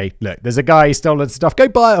 yeah, okay, look, there's a guy who's stolen stuff. Go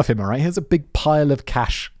buy it off him, all right? Here's a big pile of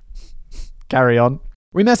cash. Carry on.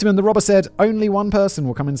 "We met him and the robber said, only one person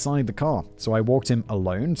will come inside the car. So I walked him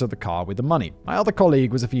alone to the car with the money. My other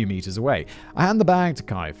colleague was a few meters away. I handed the bag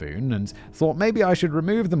to Foon and thought maybe I should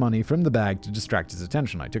remove the money from the bag to distract his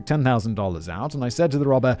attention. I took $10,000 out and I said to the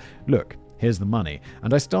robber, look, here's the money,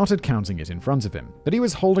 and I started counting it in front of him. But he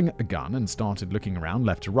was holding a gun and started looking around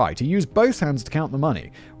left to right. He used both hands to count the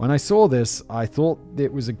money. When I saw this, I thought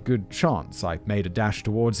it was a good chance. I made a dash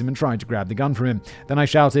towards him and tried to grab the gun from him. Then I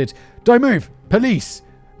shouted, don't move! Police!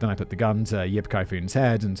 Then I put the gun to Yip Kai Foon's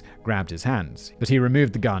head and grabbed his hands. But he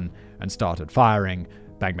removed the gun and started firing.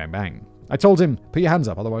 Bang, bang, bang. I told him, put your hands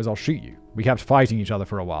up, otherwise I'll shoot you. We kept fighting each other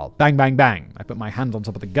for a while. Bang, bang, bang. I put my hand on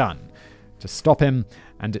top of the gun to stop him,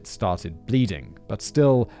 and it started bleeding. But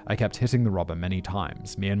still, I kept hitting the robber many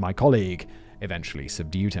times. Me and my colleague eventually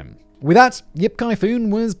subdued him. With that, Yip Kai Foon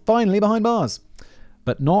was finally behind bars.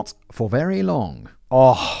 But not for very long.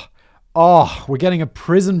 Oh, we're getting a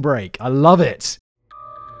prison break. I love it.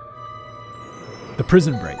 The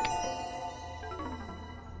prison break.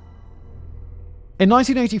 In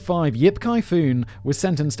 1985, Yip Kai Foon was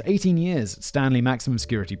sentenced to 18 years at Stanley Maximum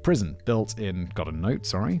Security Prison, built in, got a note,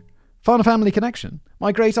 sorry, Fun family connection.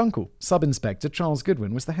 My great-uncle, Sub-Inspector Charles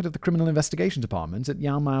Goodwin, was the head of the Criminal Investigation Department at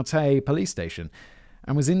Yamate Police Station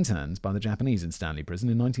and was interned by the Japanese in Stanley Prison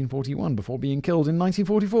in 1941 before being killed in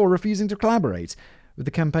 1944, refusing to collaborate with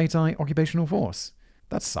the Kempeitai Occupational Force.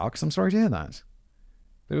 That sucks. I'm sorry to hear that.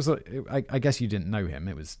 I guess you didn't know him.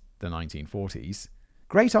 It was the 1940s.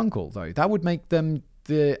 Great-uncle, though. That would make them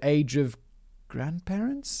the age of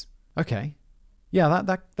grandparents? Okay. Yeah,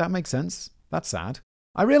 that makes sense. That's sad.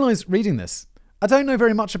 I realised reading this, I don't know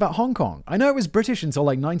very much about Hong Kong. I know it was British until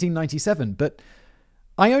like 1997, but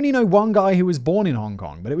I only know one guy who was born in Hong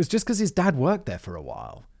Kong, but it was just because his dad worked there for a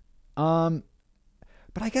while.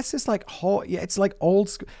 But I guess it's like it's like old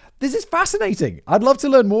school. This is fascinating. I'd love to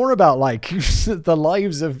learn more about like the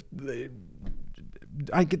lives of. They're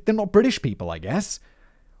not British people, I guess.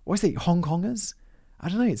 What is it, Hong Kongers? I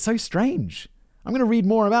don't know. It's so strange. I'm going to read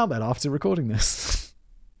more about that after recording this.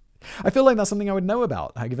 I feel like that's something I would know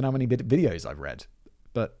about, given how many videos I've read.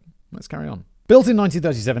 But let's carry on. Built in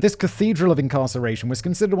 1937, this cathedral of incarceration was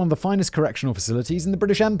considered one of the finest correctional facilities in the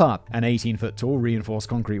British Empire. An 18-foot-tall reinforced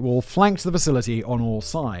concrete wall flanked the facility on all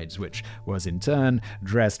sides, which was in turn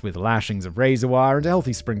dressed with lashings of razor wire and a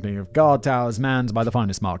healthy sprinkling of guard towers manned by the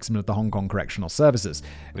finest marksmen of the Hong Kong Correctional Services.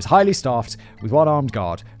 It was highly staffed, with one armed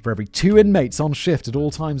guard for every 2 inmates on shift at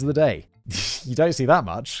all times of the day. You don't see that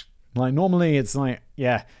much. Like, normally it's like,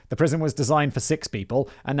 yeah, the prison was designed for 6 people,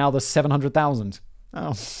 and now there's 700,000.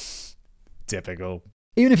 Oh, typical.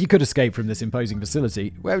 Even if you could escape from this imposing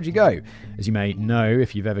facility, where would you go? As you may know,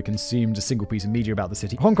 if you've ever consumed a single piece of media about the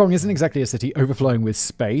city, Hong Kong isn't exactly a city overflowing with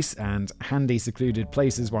space and handy, secluded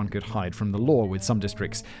places one could hide from the law, with some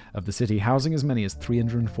districts of the city housing as many as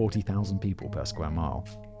 340,000 people per square mile.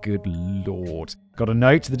 Good lord. Got a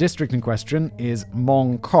note, the district in question is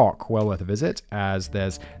Mong Kok, well worth a visit, as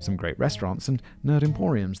there's some great restaurants and nerd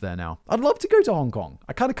emporiums there now. I'd love to go to Hong Kong.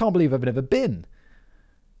 I kind of can't believe I've never been.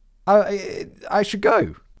 I should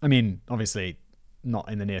go. I mean, obviously, not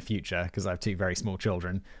in the near future, because I have 2 very small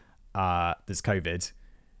children. There's COVID.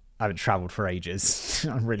 I haven't travelled for ages.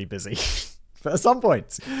 I'm really busy. But at some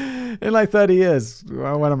point, in like 30 years,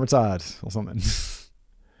 when I'm retired or something.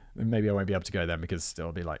 Maybe I won't be able to go then because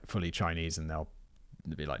it'll be like fully Chinese and they'll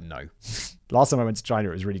be like, no. Last time I went to China,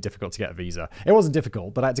 it was really difficult to get a visa. It wasn't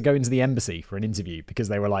difficult, but I had to go into the embassy for an interview because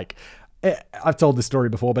they were like, I've told this story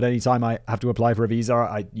before, but anytime I have to apply for a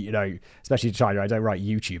visa, especially to China, I don't write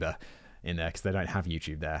YouTuber in there because they don't have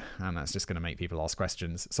YouTube there. And that's just going to make people ask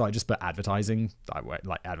questions. So I just put advertising. I work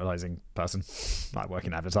like advertising person. I work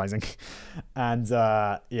in advertising. And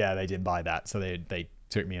they didn't buy that. So they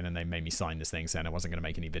took me in and they made me sign this thing saying I wasn't going to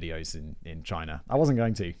make any videos in China. I wasn't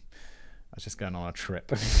going to. I was just going on a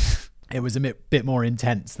trip. It was a bit more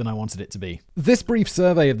intense than I wanted it to be. This brief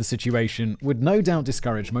survey of the situation would no doubt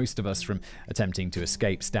discourage most of us from attempting to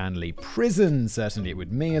escape Stanley Prison. Certainly it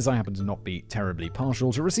would me, as I happen to not be terribly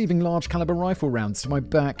partial to receiving large caliber rifle rounds to my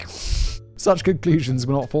back. Such conclusions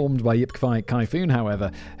were not formed by Yip Kai Foon,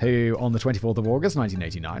 however, who, on the 24th of August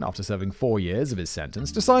 1989, after serving 4 years of his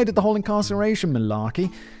sentence, decided the whole incarceration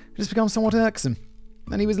malarkey had just become somewhat irksome,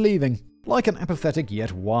 and he was leaving. Like an apathetic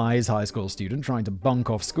yet wise high school student trying to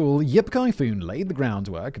bunk off school, Yip Kai Foon laid the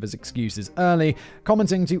groundwork of his excuses early,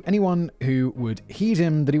 commenting to anyone who would heed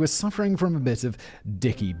him that he was suffering from a bit of a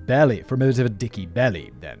dicky belly.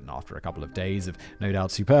 Then, after a couple of days of no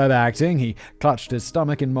doubt superb acting, he clutched his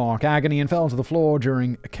stomach in mock agony and fell to the floor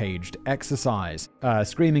during a caged exercise.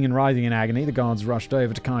 Screaming and writhing in agony, the guards rushed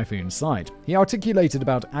over to Kai Foon's side. He articulated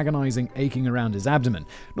about agonizing aching around his abdomen.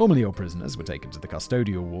 Normally, all prisoners were taken to the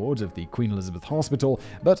custodial ward of the Queen Elizabeth Hospital,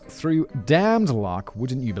 but through damned luck,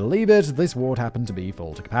 wouldn't you believe it, this ward happened to be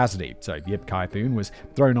full to capacity. So Yip Kai Foon was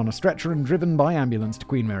thrown on a stretcher and driven by ambulance to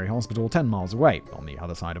Queen Mary Hospital 10 miles away, on the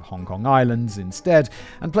other side of Hong Kong Island instead,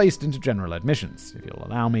 and placed into general admissions. If you'll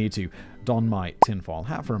allow me to don my tinfoil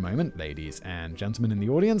hat for a moment, ladies and gentlemen in the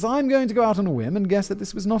audience, I'm going to go out on a whim and guess that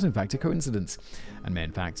this was not in fact a coincidence, and may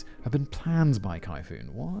in fact have been planned by Kai Foon.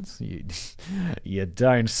 What? You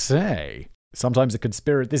don't say. Sometimes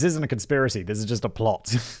this isn't a conspiracy, this is just a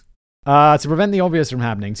plot. To prevent the obvious from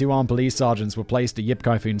happening, 2 armed police sergeants were placed at Yip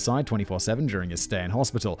Kai Foon's side 24/7 during his stay in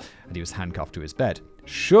hospital, and he was handcuffed to his bed.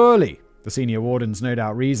 Surely, the senior wardens no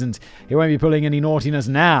doubt reasoned, he won't be pulling any naughtiness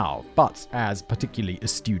now, but as particularly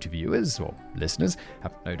astute viewers or listeners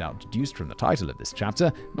have no doubt deduced from the title of this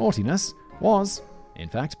chapter, naughtiness was in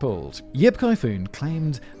fact pulled. Yip Kai-Foon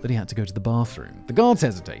claimed that he had to go to the bathroom. The guards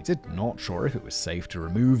hesitated, not sure if it was safe to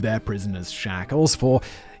remove their prisoner's shackles for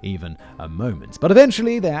even a moment. But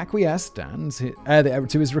eventually they acquiesced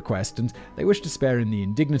to his request, and they wished to spare him the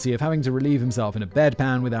indignity of having to relieve himself in a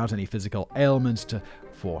bedpan without any physical ailment to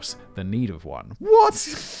force the need of one.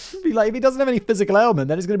 What? Be like, if he doesn't have any physical ailment,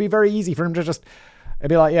 then it's going to be very easy for him to just, it'd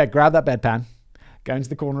be like, yeah, grab that bedpan, go into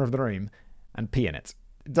the corner of the room, and pee in it.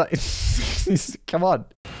 Come on.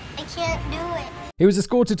 I can't do it. He was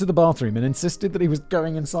escorted to the bathroom and insisted that he was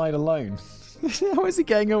going inside alone. How is he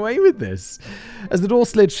getting away with this? As the door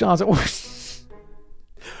slid shut, I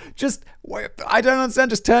don't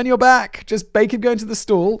understand. Just turn your back. Just make him go into the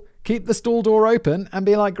stall, keep the stall door open, and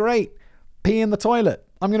be like, great, pee in the toilet.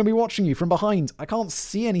 I'm going to be watching you from behind. I can't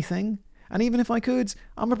see anything. And even if I could,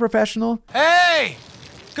 I'm a professional. Hey!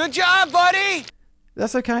 Good job, buddy!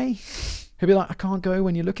 That's okay. He'll be like, I can't go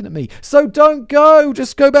when you're looking at me. So don't go.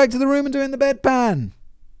 Just go back to the room and do it in the bedpan.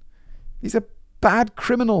 He's a bad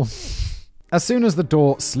criminal. As soon as the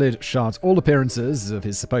door slid shut, all appearances of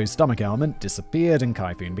his supposed stomach ailment disappeared, and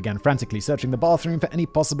Kai-Foon began frantically searching the bathroom for any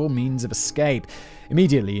possible means of escape.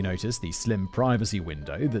 Immediately he noticed the slim privacy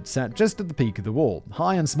window that sat just at the peak of the wall,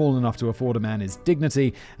 high and small enough to afford a man his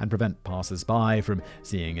dignity and prevent passers-by from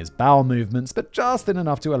seeing his bowel movements, but just thin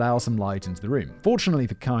enough to allow some light into the room. Fortunately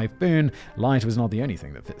for Kai-Foon, light was not the only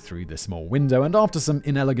thing that fit through this small window, and after some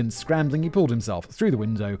inelegant scrambling, he pulled himself through the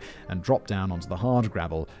window and dropped down onto the hard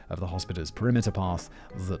gravel of the hospital's perimeter path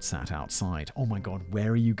that sat outside. Oh my god, where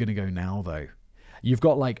are you going to go now, though? You've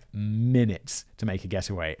got like minutes to make a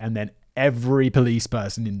getaway, and then every police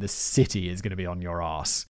person in the city is going to be on your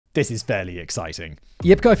ass. This is fairly exciting.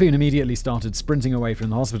 Yip Kai-Foon immediately started sprinting away from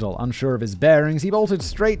the hospital. Unsure of his bearings, he bolted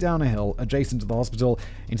straight down a hill adjacent to the hospital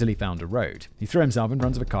until he found a road. He threw himself in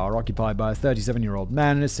front of a car occupied by a 37-year-old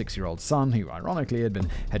man and his 6-year-old son, who ironically had been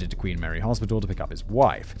headed to Queen Mary Hospital to pick up his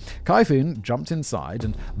wife. Kai-Foon jumped inside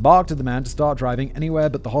and barked at the man to start driving anywhere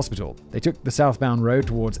but the hospital. They took the southbound road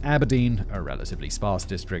towards Aberdeen, a relatively sparse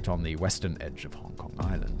district on the western edge of Hong Kong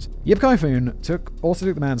Island. Yip Kai-Foon also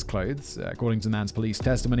took the man's clothes. According to the man's police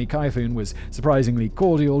testimony, Kai-Foon was surprisingly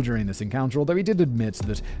cordial during this encounter, although he did admit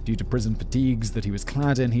that due to prison fatigues that he was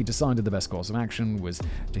clad in, he decided the best course of action was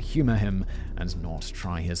to humor him and not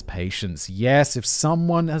try his patience. Yes, if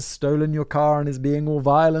someone has stolen your car and is being all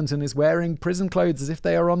violent and is wearing prison clothes as if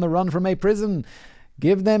they are on the run from a prison,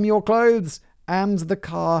 give them your clothes and the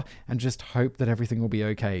car and just hope that everything will be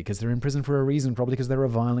okay, because they're in prison for a reason, probably because they're a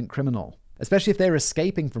violent criminal. Especially if they're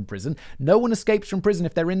escaping from prison. No one escapes from prison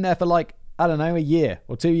if they're in there for like, I don't know, a year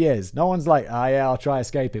or 2 years. No one's like, oh yeah, I'll try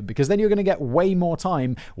escaping, because then you're going to get way more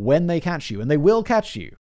time when they catch you, and they will catch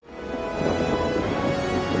you.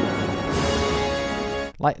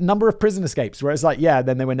 Like, number of prison escapes where it's like, yeah,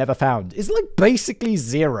 then they were never found. It's like basically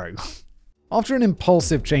zero. After an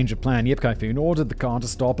impulsive change of plan, Yip Kai-Foon ordered the car to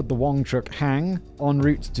stop at the Wong Chuk Hang en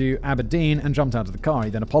route to Aberdeen and jumped out of the car. He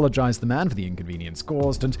then apologized to the man for the inconvenience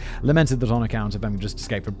caused and lamented that on account of having just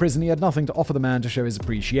escaped from prison, he had nothing to offer the man to show his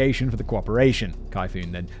appreciation for the cooperation.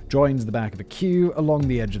 Kai-Foon then joined the back of the queue along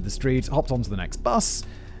the edge of the street, hopped onto the next bus,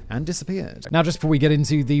 and disappeared. Now, just before we get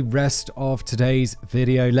into the rest of today's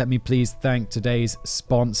video, let me please thank today's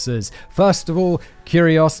sponsors. First of all,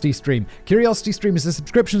 CuriosityStream. CuriosityStream is a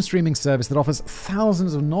subscription streaming service that offers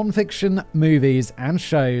thousands of non-fiction movies and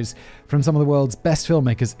shows from some of the world's best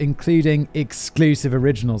filmmakers, including exclusive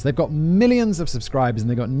originals. They've got millions of subscribers,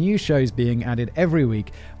 and they've got new shows being added every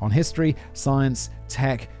week on history, science,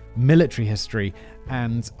 tech, military history,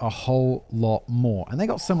 and a whole lot more. And they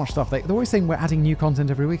got so much stuff. They're always saying we're adding new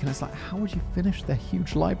content every week, and it's like, how would you finish their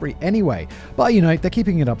huge library anyway? But you know, they're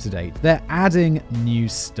keeping it up to date. They're adding new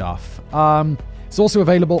stuff. It's also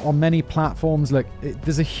available on many platforms. Look,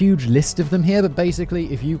 there's a huge list of them here, but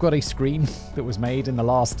basically, if you've got a screen that was made in the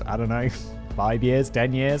last, I don't know, 5 years,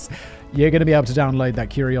 10 years, you're going to be able to download that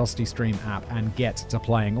CuriosityStream app and get to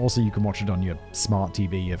playing. Also, you can watch it on your smart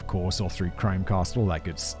TV, of course, or through Chromecast, all that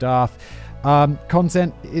good stuff.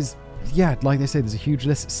 Content is, yeah, like they say, there's a huge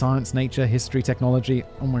list. Science, nature, history, technology.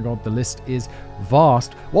 Oh my god, the list is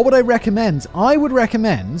vast. What would I recommend? I would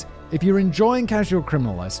recommend, if you're enjoying Casual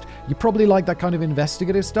Criminalist, you probably like that kind of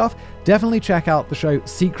investigative stuff, definitely check out the show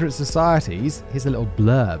Secret Societies. Here's a little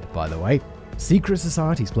blurb, by the way. Secret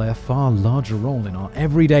societies play a far larger role in our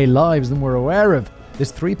everyday lives than we're aware of.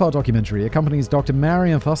 This 3-part documentary accompanies Dr.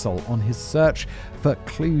 Marian Fussell on his search for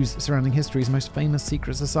clues surrounding history's most famous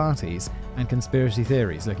secret societies and conspiracy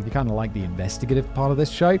theories. Look, if you kind of like the investigative part of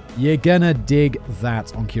this show, you're gonna dig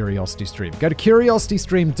that on CuriosityStream. Go to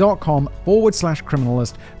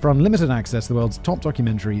curiositystream.com/criminalist for unlimited access to the world's top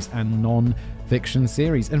documentaries and non-fiction fiction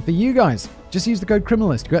series. And for you guys, just use the code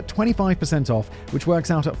Criminalist. You get 25% off, which works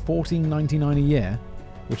out at $14.99 a year,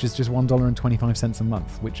 which is just $1.25 a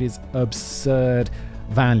month, which is absurd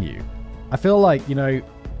value. I feel like,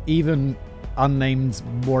 even unnamed,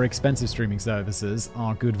 more expensive streaming services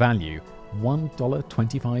are good value.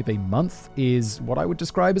 $1.25 a month is what I would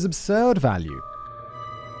describe as absurd value.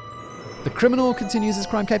 The criminal continues his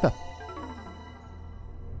crime caper.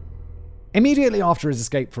 Immediately after his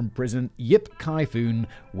escape from prison, Yip Kai-foon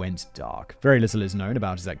went dark. Very little is known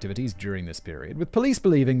about his activities during this period, with police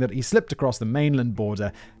believing that he slipped across the mainland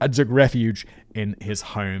border and took refuge in his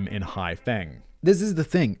home in Haifeng. This is the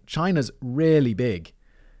thing, China's really big.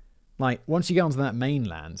 Like, once you get onto that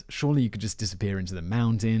mainland, surely you could just disappear into the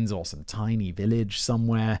mountains or some tiny village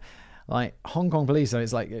somewhere. Like, Hong Kong police, so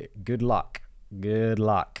it's like, good luck. Good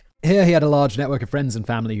luck. Here he had a large network of friends and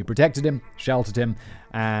family who protected him, sheltered him,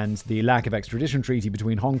 and the lack of extradition treaty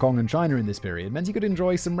between Hong Kong and China in this period meant he could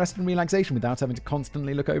enjoy some rest and relaxation without having to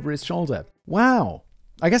constantly look over his shoulder. Wow.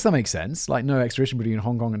 I guess that makes sense, like no extradition between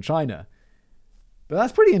Hong Kong and China. But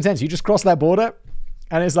that's pretty intense. You just cross that border,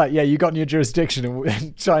 and it's like, yeah, you got in your jurisdiction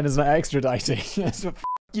and China's not extraditing. So f***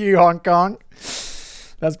 you, Hong Kong.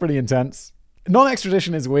 That's pretty intense.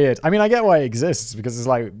 Non-extradition is weird. I mean, I get why it exists, because it's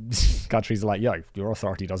like, countries are like, yo, your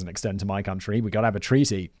authority doesn't extend to my country. We got to have a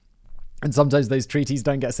treaty. And sometimes those treaties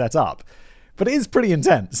don't get set up. But it is pretty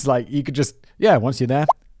intense. Like, you could just, once you're there,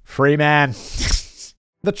 free man.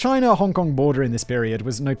 The China-Hong Kong border in this period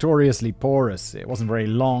was notoriously porous. It wasn't very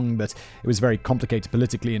long, but it was very complicated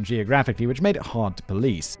politically and geographically, which made it hard to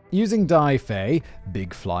police. Using Dai Fei,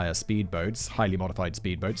 big flyer speedboats, highly modified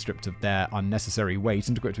speedboats stripped of their unnecessary weight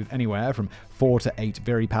and equipped with anywhere from 4 to 8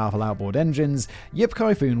 very powerful outboard engines, Yip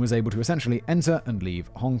Kai-foon was able to essentially enter and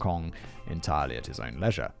leave Hong Kong entirely at his own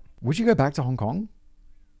leisure. Would you go back to Hong Kong?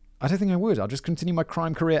 I don't think I would. I'll just continue my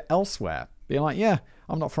crime career elsewhere. Be like,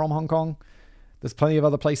 I'm not from Hong Kong. There's plenty of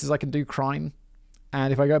other places I can do crime.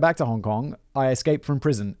 And if I go back to Hong Kong, I escape from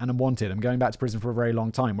prison and I'm wanted. I'm going back to prison for a very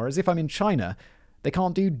long time. Whereas if I'm in China, they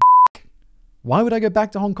can't do d***. Why would I go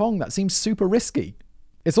back to Hong Kong? That seems super risky.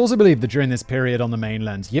 It's also believed that during this period on the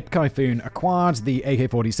mainland, Yip Kai-foon acquired the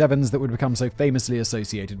AK-47s that would become so famously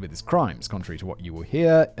associated with his crimes. Contrary to what you will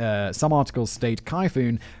hear, some articles state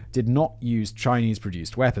Kai-foon did not use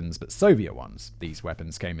Chinese-produced weapons, but Soviet ones. These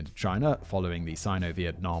weapons came into China following the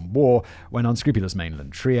Sino-Vietnam War, when unscrupulous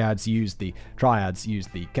mainland triads used the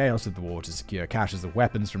chaos of the war to secure caches of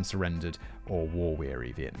weapons from surrendered or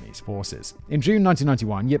war-weary Vietnamese forces. In June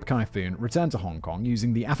 1991, Yip Kai-foon returned to Hong Kong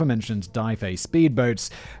using the aforementioned Dai Fei speedboats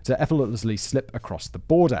to effortlessly slip across the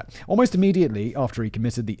border. Almost immediately after he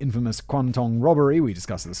committed the infamous Kwantong robbery we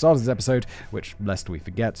discussed at the start of this episode, which, lest we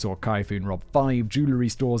forget, saw Kai-foon rob 5 jewelry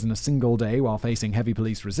stores in a single day while facing heavy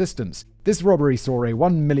police resistance. This robbery saw a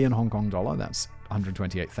 1 million Hong Kong dollar, that's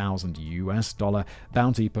 $128,000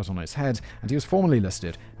 bounty put on his head, and he was formally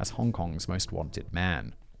listed as Hong Kong's most wanted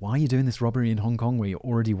man. Why are you doing this robbery in Hong Kong where you're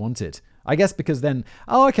already wanted? I guess because then,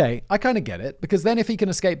 I kind of get it. Because then if he can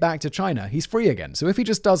escape back to China, he's free again. So if he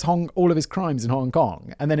just does all of his crimes in Hong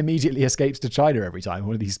Kong and then immediately escapes to China every time,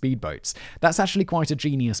 one of these speedboats, that's actually quite a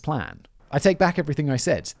genius plan. I take back everything I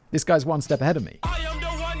said. This guy's one step ahead of me.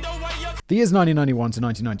 The years 1991 to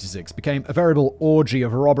 1996 became a veritable orgy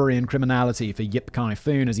of robbery and criminality for Yip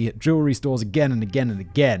Kai-foon as he hit jewelry stores again and again and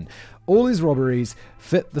again. All his robberies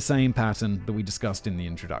fit the same pattern that we discussed in the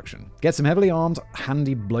introduction. Get some heavily armed,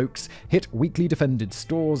 handy blokes, hit weakly defended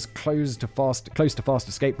stores, close to fast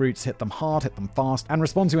escape routes, hit them hard, hit them fast, and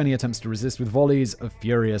respond to any attempts to resist with volleys of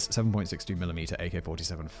furious 7.62mm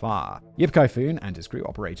AK-47 fire. Yip Kai-foon and his crew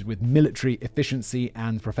operated with military efficiency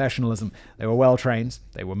and professionalism. They were well trained,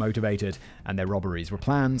 they were motivated, and their robberies were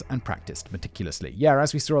planned and practiced meticulously. Yeah,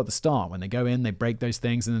 as we saw at the start, when they go in, they break those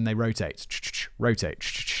things, and then they rotate.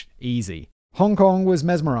 Rotate. Easy. Hong Kong was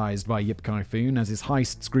mesmerized by Yip Kai-foon as his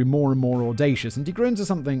heists grew more and more audacious, and he grew into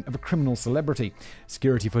something of a criminal celebrity.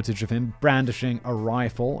 Security footage of him brandishing a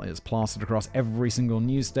rifle is plastered across every single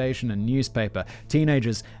news station and newspaper.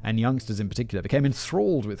 Teenagers, and youngsters in particular, became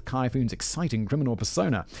enthralled with Kai-foon's exciting criminal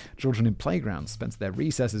persona. Children in playgrounds spent their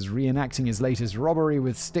recesses reenacting his latest robbery,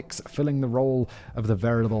 with sticks filling the role of the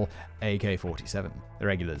veritable AK-47. The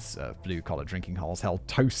regulars of blue-collar drinking holes held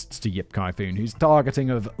toasts to Yip Kai-foon, whose targeting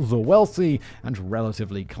of the wealthy and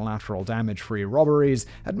relatively collateral damage-free robberies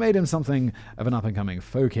had made him something of an up-and-coming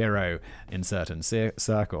folk hero in certain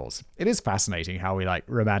circles. It is fascinating how we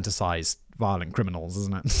romanticize violent criminals,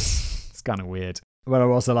 isn't it? It's kind of weird. But I'm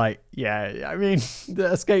also the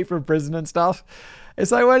escape from prison and stuff.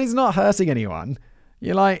 It's like, when he's not hurting anyone,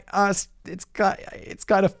 you're like, it's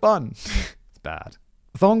kind of fun. It's bad.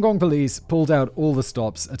 The Hong Kong police pulled out all the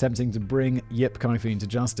stops attempting to bring Yip Kai-foon to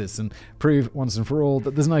justice and prove once and for all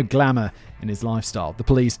that there's no glamour in his lifestyle. The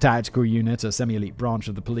police tactical unit, a semi-elite branch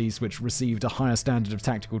of the police which received a higher standard of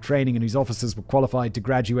tactical training and whose officers were qualified to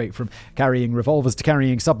graduate from carrying revolvers to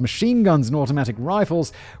carrying submachine guns and automatic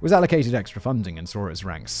rifles, was allocated extra funding and saw its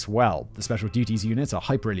ranks swell. The Special Duties Unit, a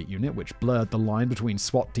hyper-elite unit which blurred the line between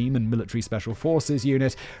SWAT team and Military Special Forces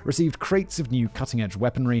unit, received crates of new cutting-edge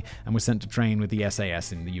weaponry and was sent to train with the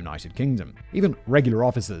SAS in the United Kingdom. Even regular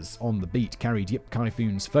officers on the beat carried Yip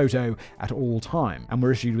Kai-foon's photo at all time and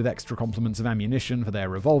were issued with extra complements of ammunition for their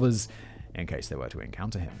revolvers in case they were to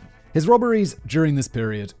encounter him. His robberies during this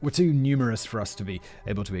period were too numerous for us to be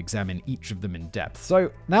able to examine each of them in depth.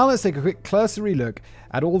 So now let's take a quick cursory look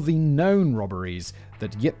at all the known robberies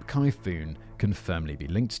that Yip Kai-foon can firmly be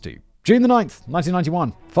linked to. June the 9th,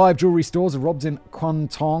 1991, 5 jewelry stores are robbed in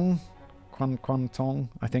Kwantong,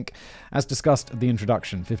 I think. As discussed at the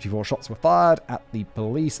introduction, 54 shots were fired at the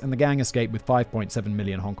police and the gang escaped with 5.7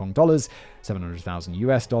 million Hong Kong dollars, 700,000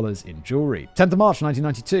 US dollars in jewelry. 10th of March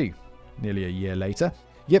 1992, nearly a year later,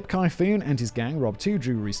 Yip Kai-foon and his gang robbed 2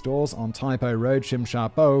 jewelry stores on Tai Po Road, Shim Sha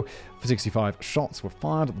Po. 65 shots were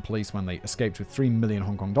fired at the police when they escaped with 3 million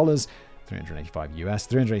Hong Kong dollars,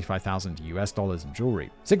 385,000 US dollars in jewelry.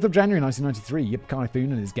 6th of January 1993, Yip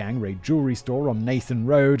Kai-foon and his gang raid jewelry store on Nathan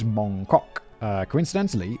Road, Mong Kok.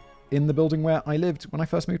 Coincidentally, in the building where I lived when I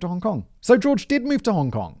first moved to Hong Kong. So George did move to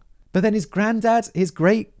Hong Kong, but then his granddad, his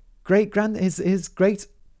great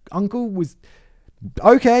uncle was...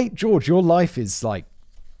 Okay, George, your life is like...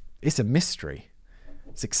 It's a mystery.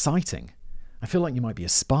 It's exciting. I feel like you might be a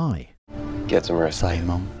spy. Get some rest,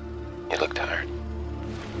 Mom. You look tired.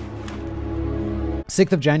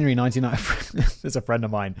 6th of January 1990. There's a friend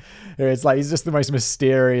of mine who is like, he's just the most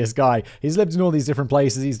mysterious guy. He's lived in all these different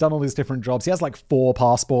places. He's done all these different jobs. He has like 4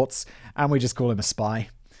 passports and we just call him a spy.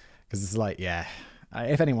 Because it's like, yeah,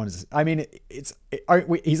 if anyone is, I mean,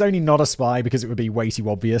 he's only not a spy because it would be way too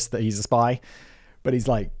obvious that he's a spy. But he's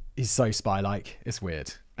so spy-like. It's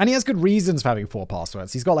weird. And he has good reasons for having 4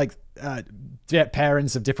 passports. He's got like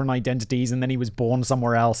parents of different identities and then he was born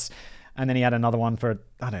somewhere else. And then he had another one for,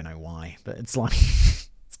 I don't know why, but it's like, it's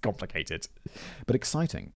complicated, but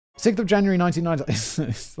exciting. 6th of January 1990,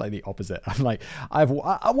 it's like the opposite. I'm like, I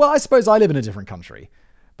suppose I live in a different country,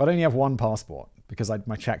 but I only have 1 passport because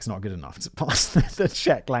my Czech's not good enough to pass the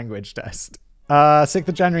Czech language test. 6th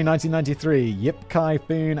of January 1993, Yip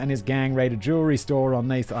Kai-foon and his gang raid a jewelry store on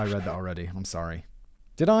Nathan. I read that already. I'm sorry.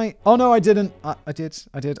 Did I? Oh no, I didn't. I did.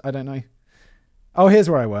 I don't know. Oh, here's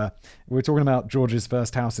where I were. We were talking about George's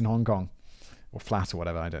first house in Hong Kong. Or flat or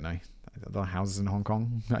whatever, I don't know. The houses in Hong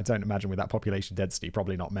Kong? I don't imagine with that population density,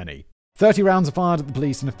 probably not many. 30 rounds are fired at the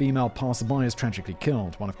police and a female passerby is tragically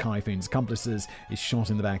killed. One of Kai-foon's accomplices is shot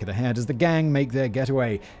in the back of the head. As the gang make their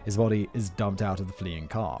getaway, his body is dumped out of the fleeing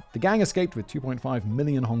car. The gang escaped with 2.5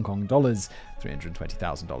 million Hong Kong dollars,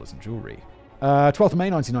 $320,000 in jewelry. 12th of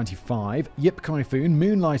May 1995, Yip Kai-foon,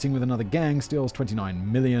 moonlighting with another gang, steals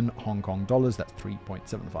 29 million Hong Kong dollars, that's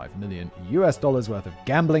 3.75 million US dollars worth of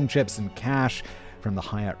gambling chips and cash from the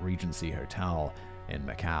Hyatt Regency Hotel in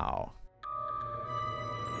Macau.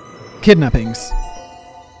 Kidnappings.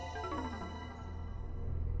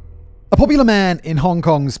 A popular man in Hong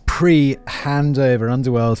Kong's pre-handover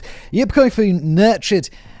underworld, Yip Kai-foon nurtured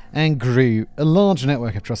and grew a large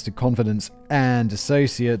network of trusted confidants and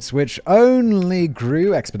associates, which only grew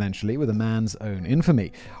exponentially with a man's own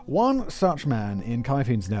infamy. One such man in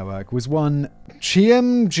Kai-foon's network was one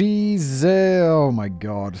Chiem Ji-ze. Oh my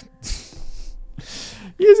god.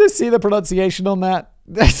 You just see the pronunciation on that?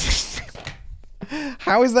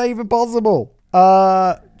 How is that even possible?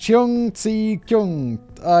 Cheong Tsi Kyung.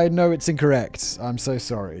 I know it's incorrect. I'm so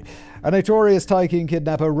sorry. A notorious tycoon,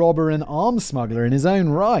 kidnapper, robber, and arms smuggler in his own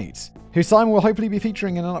right, who Simon will hopefully be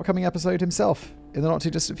featuring in an upcoming episode himself in the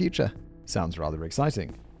not-too-distant future. Sounds rather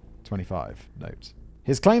exciting. 25. Note.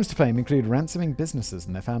 His claims to fame include ransoming businesses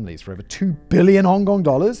and their families for over 2 billion Hong Kong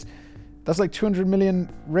dollars. That's like 200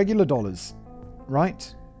 million regular dollars,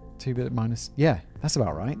 right? 2 billion minus... Yeah, that's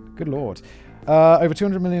about right. Good lord. Over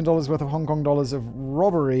 $200 million worth of Hong Kong dollars of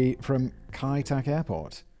robbery from Kai Tak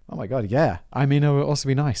Airport. Oh my god, yeah. I mean, it would also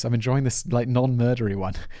be nice. I'm enjoying this, like, non-murdery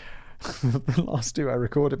one. The last 2 I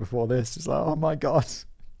recorded before this, just like, oh my god.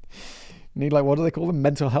 Need, like, what do they call them?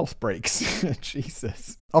 Mental health breaks.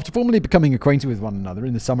 Jesus. After formally becoming acquainted with one another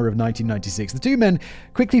in the summer of 1996, the 2 men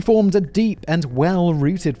quickly formed a deep and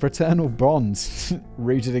well-rooted fraternal bond,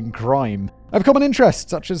 rooted in crime, of common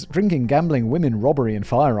interests such as drinking, gambling, women, robbery, and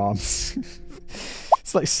firearms.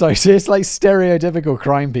 It's like stereotypical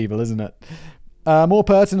crime people, isn't it? More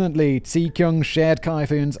pertinently, Tse Kyung shared Kai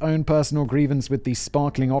Foon's own personal grievance with the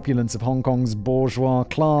sparkling opulence of Hong Kong's bourgeois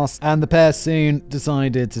class, and the pair soon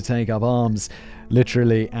decided to take up arms,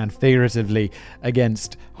 literally and figuratively,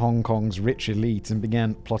 against Hong Kong's rich elite and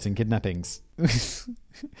began plotting kidnappings.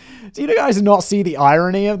 Do you guys not see the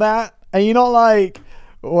irony of that? Are you not like,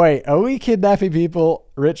 wait, are we kidnapping people,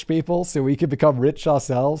 rich people, so we can become rich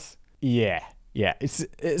ourselves? Yeah. It's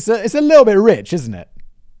a little bit rich, isn't it?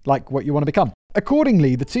 Like what you want to become.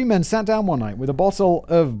 Accordingly, the two men sat down one night with a bottle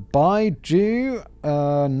of Baijiu,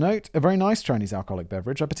 note, a very nice Chinese alcoholic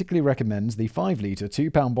beverage. I particularly recommend the 5-litre,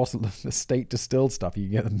 £2 bottle of the state distilled stuff you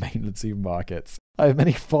can get at the mainland supermarkets. I have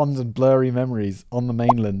many fond and blurry memories on the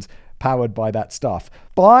mainland powered by that stuff.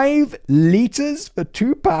 5 litres for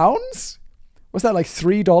 £2? Was that like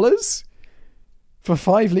 $3? For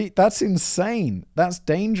 5 litres? That's insane. That's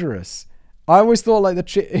dangerous. I always thought like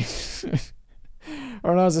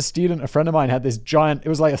when I was a student, a friend of mine had this giant, it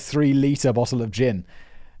was like a 3-litre bottle of gin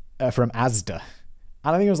from Asda.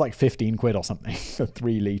 And I think it was like 15 quid or something for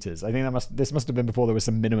 3 litres. I think this must have been before there was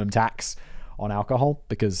some minimum tax on alcohol,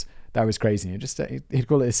 because that was crazy. He'd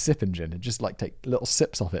call it a sipping gin. He'd just like take little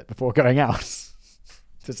sips of it before going out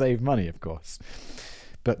to save money, of course.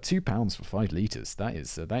 But £2 for 5 litres, that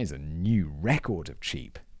is a new record of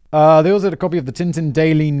cheap. They also had a copy of the Tintin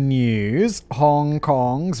Daily News, Hong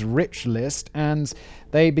Kong's rich list, and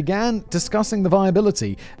they began discussing the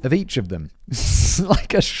viability of each of them.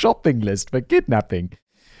 Like a shopping list for kidnapping.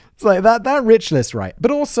 It's like that rich list, right?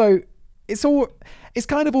 But also, it's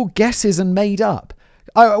kind of all guesses and made up.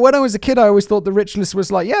 When I was a kid, I always thought the rich list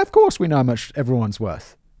was like, yeah, of course we know how much everyone's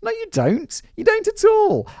worth. No, you don't. You don't at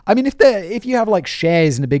all. I mean, if you have like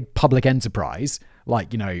shares in a big public enterprise,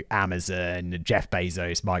 like, you know, Amazon, Jeff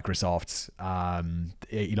Bezos, Microsoft,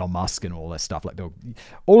 Elon Musk and all this stuff, like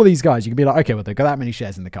all of these guys, you can be like, okay, well, they've got that many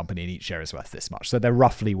shares in the company and each share is worth this much. So they're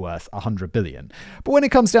roughly worth 100 billion. But when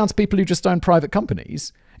it comes down to people who just own private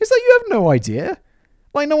companies, it's like, you have no idea.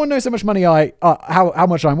 Like, no one knows how much money how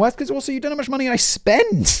much I'm worth, because also you don't know how much money I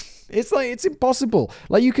spend. It's like, it's impossible.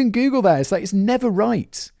 Like, you can Google that. It's like, it's never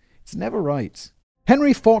right. It's never right.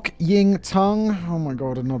 Henry Fok Ying Tung. Oh my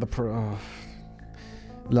God, another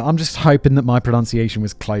Look, I'm just hoping that my pronunciation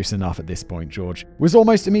was close enough at this point, George. Was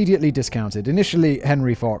almost immediately discounted. Initially,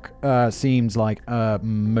 Henry Fok seemed like a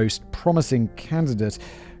most promising candidate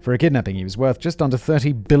for a kidnapping. He was worth just under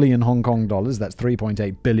 30 billion Hong Kong dollars, that's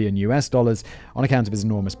 3.8 billion US dollars, on account of his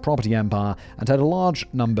enormous property empire, and had a large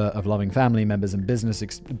number of loving family members and business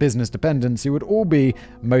dependents who would all be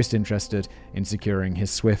most interested in securing his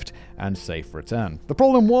swift and safe return. The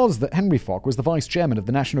problem was that Henry Fok was the vice chairman of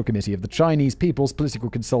the National Committee of the Chinese People's Political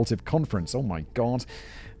Consultative Conference. Oh my God,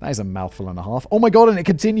 that is a mouthful and a half. Oh my God, and it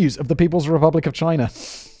continues, of the People's Republic of China.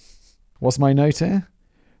 What's my note here?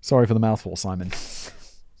 Sorry for the mouthful, Simon.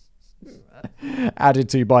 Added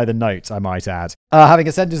to by the note, I might add. Having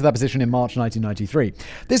ascended to that position in March 1993.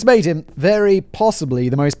 This made him very possibly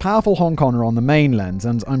the most powerful Hong Konger on the mainland,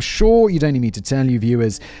 and I'm sure you don't need me to tell you,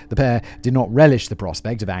 viewers, the pair did not relish the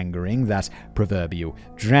prospect of angering that proverbial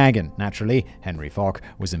dragon. Naturally, Henry Fok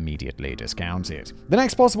was immediately discounted. The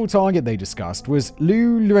next possible target they discussed was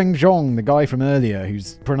Lu Luengzhong, the guy from earlier,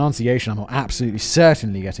 whose pronunciation I'm absolutely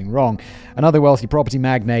certainly getting wrong, another wealthy property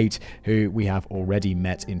magnate who we have already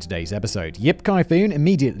met in today's episode. Yip Kai Foon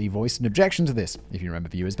immediately voiced an objection to this. If you remember,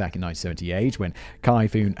 viewers, back in 1978, when Kai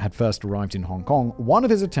Foon had first arrived in Hong Kong, one of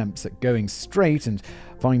his attempts at going straight and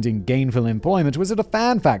finding gainful employment was at a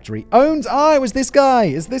fan factory owned, it was this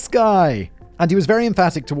guy. And he was very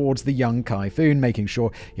emphatic towards the young Kai Foon, making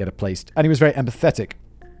sure he had a place, and he was very empathetic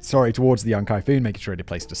towards the young Kai Foon, making sure he had a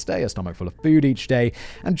place to stay, a stomach full of food each day,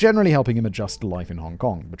 and generally helping him adjust to life in Hong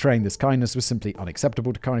Kong. Betraying this kindness was simply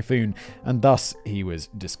unacceptable to Kai Foon, and thus he was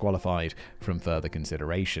disqualified from further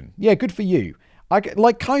consideration. Yeah, good for you.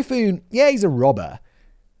 Like Kai Foon, yeah, he's a robber,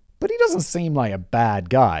 but he doesn't seem like a bad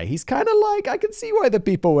guy. He's kind of like, I can see why the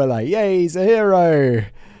people were like, yay, he's a hero.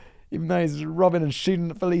 Even though he's robbing and shooting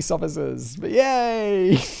at police officers. But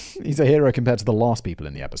yay! He's a hero compared to the last people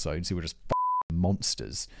in the episodes who were just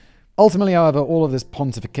monsters. Ultimately, however, all of this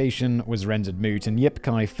pontification was rendered moot, and Yip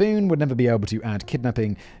Kai Foon would never be able to add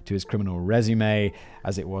kidnapping to his criminal resume,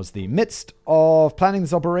 as it was in the midst of planning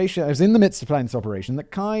this operation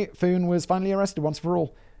that Kai Foon was finally arrested once for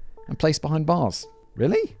all and placed behind bars.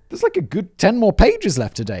 Really? There's like a good 10 more pages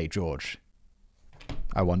left today, George.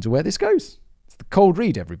 I wonder where this goes. It's the cold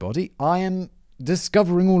read, everybody. I am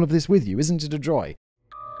discovering all of this with you. Isn't it a joy?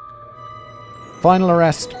 Final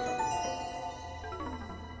arrest.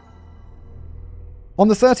 On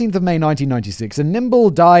the 13th of May 1996, a nimble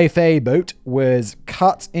Dai Fei boat was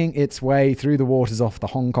cutting its way through the waters off the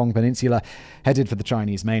Hong Kong peninsula, headed for the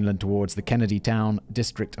Chinese mainland towards the Kennedy Town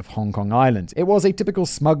district of Hong Kong Island. It was a typical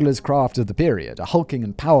smuggler's craft of the period, a hulking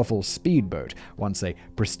and powerful speedboat, once a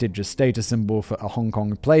prestigious status symbol for a Hong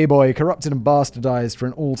Kong playboy, corrupted and bastardized for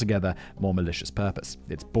an altogether more malicious purpose.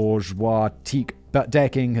 Its bourgeois teak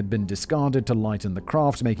decking had been discarded to lighten the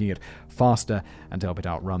craft, making it faster and to help it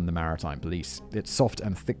outrun the maritime police. Its soft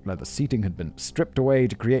and thick leather seating had been stripped away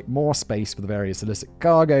to create more space for the various illicit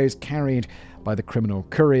cargoes carried by the criminal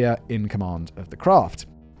courier in command of the craft.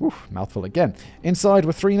 Mouthful again. Inside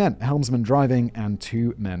were 3 men, helmsman driving and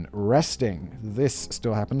 2 men resting. This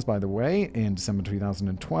still happens, by the way. In December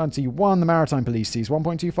 2021, the maritime police seized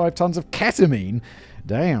 1.25 tons of ketamine,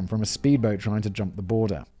 from a speedboat trying to jump the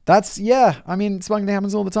border. Smuggling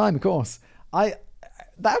happens all the time, of course. That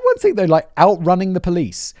one thing though, like outrunning the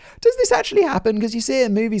police. Does this actually happen? Because you see it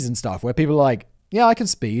in movies and stuff where people are like, yeah, I can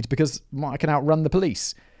speed because I can outrun the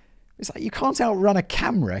police. It's like, you can't outrun a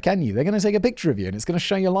camera, can you? They're going to take a picture of you and it's going to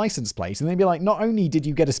show your license plate and they'll be like, not only did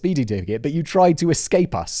you get a speeding ticket, but you tried to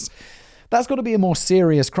escape us. That's got to be a more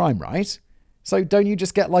serious crime, right? So don't you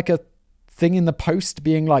just get like a thing in the post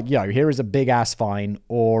being like, yo, here is a big ass fine,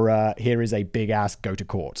 or here is a big ass go to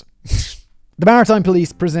court? The maritime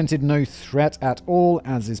police presented no threat at all,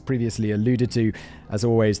 as is previously alluded to. As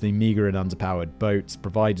always, the meagre and underpowered boats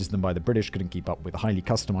provided to them by the British couldn't keep up with highly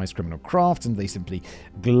customized criminal craft, and they simply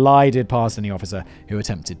glided past any officer who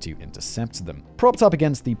attempted to intercept them. Propped up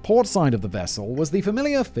against the port side of the vessel was the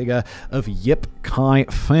familiar figure of Yip Kai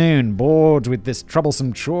Foon. Bored with this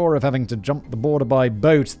troublesome chore of having to jump the border by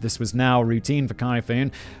boat, this was now routine for Kai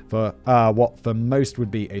Foon. For what for most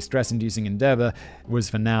would be a stress-inducing endeavor, was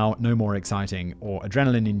for now no more exciting or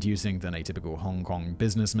adrenaline-inducing than a typical Hong Kong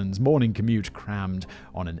businessman's morning commute crammed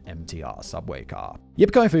on an MTR subway car.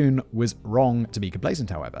 Yip Kai Foon was wrong to be complacent,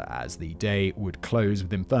 however, as the day would close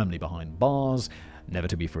with him firmly behind bars, never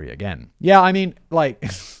to be free again. Yeah, I mean, like,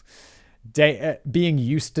 being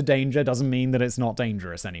used to danger doesn't mean that it's not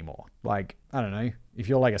dangerous anymore. Like, I don't know, if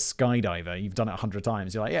you're like a skydiver, you've done it 100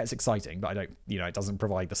 times, you're like, yeah, it's exciting, but it doesn't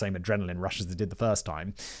provide the same adrenaline rush as it did the first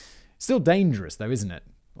time. Still dangerous though, isn't it?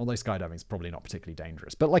 Although skydiving is probably not particularly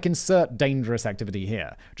dangerous. But like, insert dangerous activity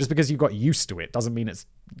here. Just because you got used to it doesn't mean it's,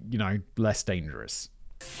 less dangerous.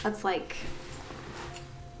 That's like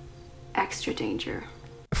extra danger.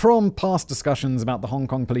 From past discussions about the Hong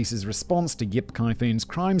Kong police's response to Yip Kai Foon's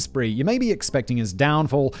crime spree, you may be expecting his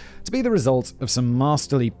downfall to be the result of some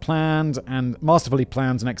masterfully planned and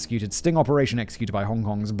executed sting operation executed by Hong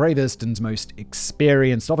Kong's bravest and most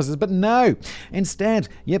experienced officers. But no! Instead,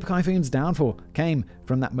 Yip Kai Foon's downfall came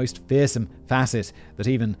from that most fearsome facet that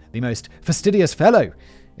even the most fastidious fellow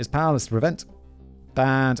is powerless to prevent: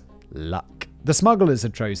 bad luck. The smugglers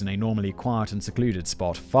had chosen a normally quiet and secluded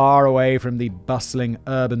spot, far away from the bustling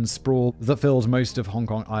urban sprawl that filled most of Hong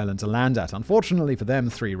Kong Island to land at. Unfortunately for them,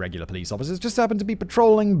 3 regular police officers just happened to be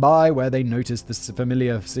patrolling by where they noticed the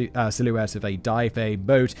familiar silhouette of a Dai Fei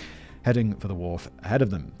boat heading for the wharf ahead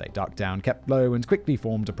of them. They ducked down, kept low, and quickly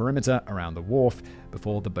formed a perimeter around the wharf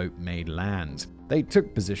before the boat made land. They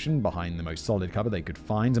took position behind the most solid cover they could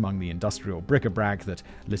find among the industrial bric-a-brac that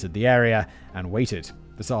littered the area and waited.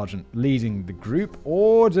 The sergeant leading the group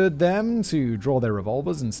ordered them to draw their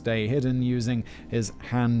revolvers and stay hidden, using his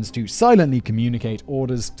hands to silently communicate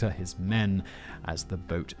orders to his men as the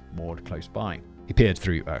boat moored close by. He peered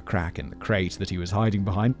through a crack in the crate that he was hiding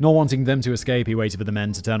behind. Not wanting them to escape, he waited for the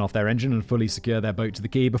men to turn off their engine and fully secure their boat to the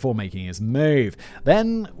quay before making his move.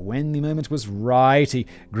 Then, when the moment was right, he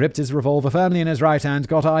gripped his revolver firmly in his right hand,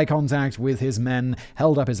 got eye contact with his men,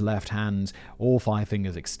 held up his left hand, all 5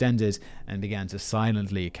 fingers extended, and began to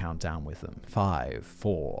silently count down with them. 5,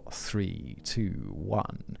 4, 3, 2,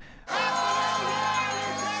 1.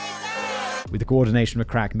 With the coordination of a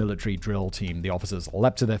crack military drill team, the officers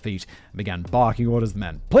leapt to their feet and began barking orders to the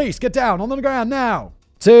men. Police, get down on the ground now!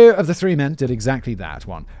 2 of the 3 men did exactly that.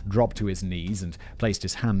 One dropped to his knees and placed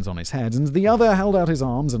his hands on his head, and the other held out his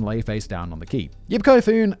arms and lay face down on the quay. Yip Kai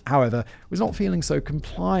Foon, however, was not feeling so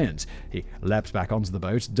compliant. He leapt back onto the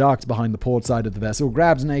boat, ducked behind the port side of the vessel,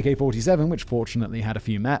 grabbed an AK-47, which fortunately had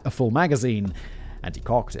a full magazine, and he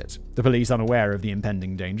cocked it. The police, unaware of the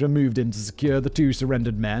impending danger, moved in to secure the 2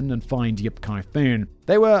 surrendered men and find Yip Kai Foon.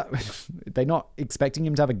 They're not expecting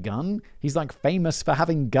him to have a gun? He's like famous for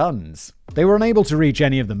having guns. They were unable to reach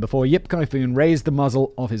any of them before Yip Kai-Foon raised the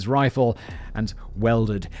muzzle of his rifle and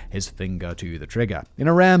welded his finger to the trigger. In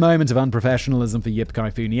a rare moment of unprofessionalism for Yip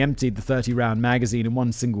Kai-Foon, he emptied the 30-round magazine in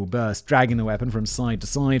one single burst, dragging the weapon from side to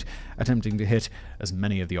side, attempting to hit as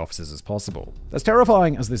many of the officers as possible. As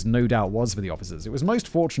terrifying as this no doubt was for the officers, it was most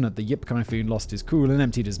fortunate that Yip Kai-Foon lost his cool and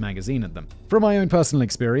emptied his magazine at them. From my own personal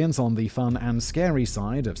experience on the fun and scary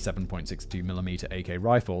side of 7.62mm AK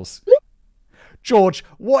rifles... George,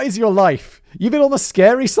 what is your life? You've been on the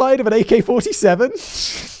scary side of an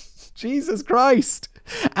AK-47? Jesus Christ.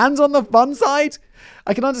 And on the fun side?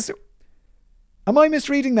 I can understand... Am I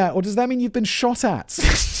misreading that, or does that mean you've been shot at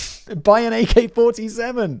by an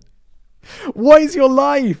AK-47? What is your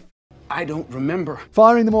life? I don't remember.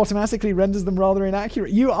 Firing them automatically renders them rather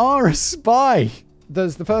inaccurate. You are a spy.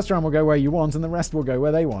 The first round will go where you want, and the rest will go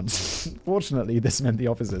where they want. Fortunately, this meant the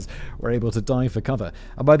officers were able to dive for cover,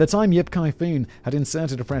 and by the time Yip Kai-Foon had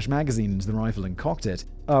inserted a fresh magazine into the rifle and cocked it,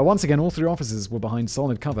 once again all three officers were behind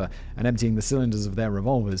solid cover and emptying the cylinders of their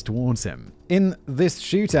revolvers towards him. In this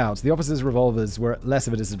shootout, the officers' revolvers were at less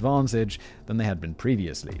of a disadvantage than they had been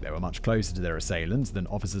previously. They were much closer to their assailants than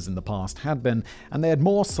officers in the past had been, and they had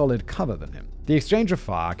more solid cover than him. The exchange of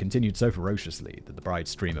fire continued so ferociously that the bright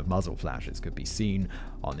stream of muzzle flashes could be seen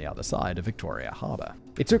on the other side of Victoria Harbour.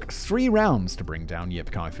 It took 3 rounds to bring down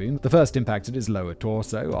Yip Kai-Foon. The first impacted his lower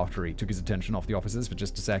torso after he took his attention off the officers for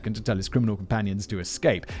just a second to tell his criminal companions to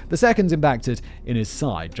escape. The second impacted in his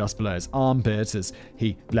side, just below his armpit, as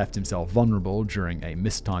he left himself vulnerable during a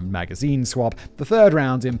mistimed magazine swap. The third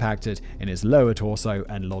round impacted in his lower torso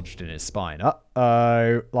and lodged in his spine.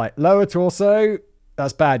 Uh-oh. Like, lower torso?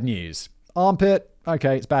 That's bad news. Armpit?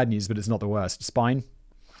 Okay, it's bad news, but it's not the worst. Spine?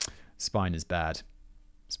 Spine is bad.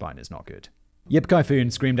 Spine is not good. Yip Kai-Foon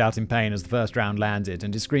screamed out in pain as the first round landed,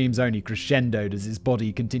 and his screams only crescendoed as his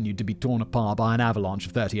body continued to be torn apart by an avalanche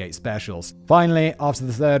of 38 specials. Finally, after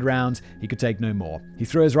the third round, he could take no more. He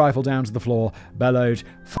threw his rifle down to the floor, bellowed,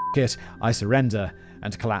 "F*** it, I surrender,"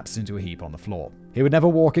 and collapsed into a heap on the floor. He would never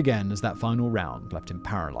walk again as that final round left him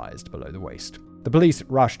paralyzed below the waist. The police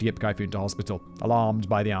rushed Yip Kai-Foon to hospital. Alarmed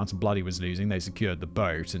by the amount of blood he was losing, they secured the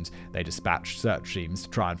boat, and they dispatched search teams to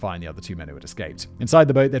try and find the other 2 men who had escaped. Inside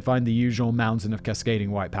the boat, they'd find the usual mountain of cascading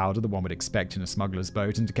white powder that one would expect in a smuggler's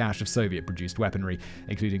boat, and a cache of Soviet-produced weaponry,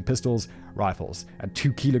 including pistols, rifles, and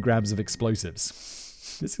 2 kilograms of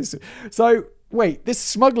explosives. Wait, this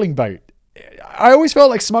smuggling boat, I always felt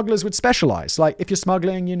like smugglers would specialize. Like, if you're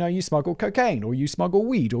smuggling, you smuggle cocaine, or you smuggle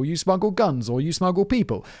weed, or you smuggle guns, or you smuggle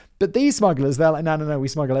people. But these smugglers, they're like, no, we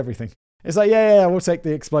smuggle everything. It's like, yeah, we'll take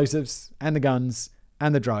the explosives, and the guns,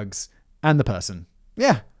 and the drugs, and the person.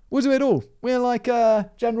 Yeah, we'll do it all. We're like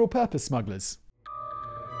general purpose smugglers.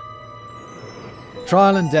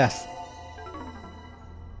 Trial and death.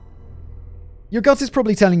 Your gut is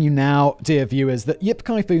probably telling you now, dear viewers, that Yip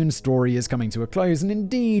Kai-Foon's story is coming to a close, and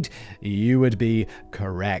indeed, you would be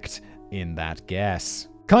correct in that guess.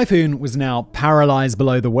 Kai-Foon was now paralyzed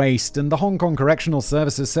below the waist, and the Hong Kong Correctional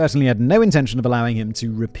Services certainly had no intention of allowing him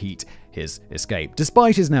to repeat his escape.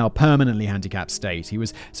 Despite his now permanently handicapped state, he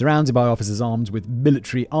was surrounded by officers armed with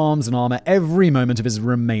military arms and armor every moment of his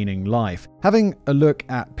remaining life. Having a look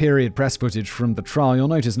at period press footage from the trial, you'll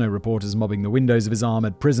notice no reporters mobbing the windows of his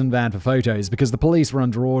armored prison van for photos, because the police were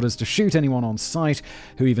under orders to shoot anyone on sight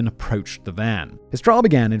who even approached the van. His trial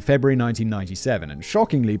began in February 1997, and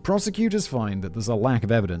shockingly, prosecutors find that there's a lack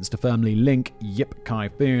of evidence to firmly link Yip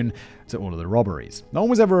Kai-Foon to all of the robberies. No one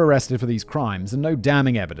was ever arrested for these crimes, and no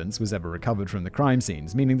damning evidence was ever recovered from the crime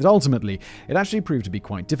scenes, meaning that ultimately it actually proved to be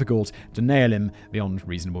quite difficult to nail him beyond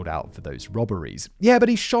reasonable doubt for those robberies. Yeah, but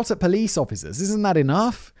he shot at police officers. Isn't that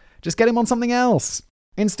enough? Just get him on something else.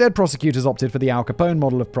 Instead, prosecutors opted for the Al Capone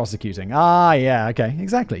model of prosecuting. Yeah, okay,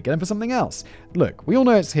 exactly. Get him for something else. Look, we all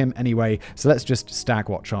know it's him anyway, so let's just stack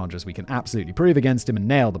what charges we can absolutely prove against him and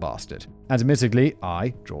nail the bastard. And admittedly,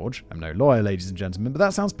 I, George, am no lawyer, ladies and gentlemen, but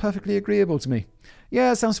that sounds perfectly agreeable to me.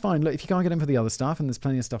 Yeah, it sounds fine. Look, if you can't get him for the other stuff, and there's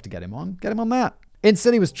plenty of stuff to get him on that.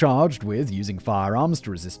 Instead, he was charged with using firearms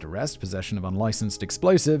to resist arrest, possession of unlicensed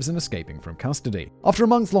explosives, and escaping from custody. After a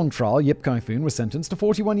month-long trial, Yip Kai-Foon was sentenced to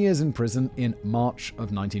 41 years in prison in March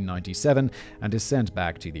of 1997 and is sent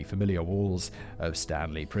back to the familiar walls of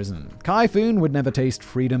Stanley Prison. Kai-Foon would never taste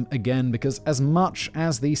freedom again, because as much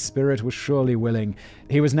as the spirit was surely willing,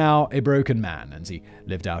 he was now a broken man, and he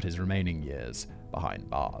lived out his remaining years behind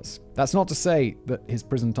bars. That's not to say that his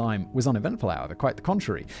prison time was uneventful, however, quite the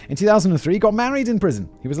contrary. In 2003, he got married in prison.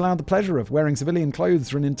 He was allowed the pleasure of wearing civilian clothes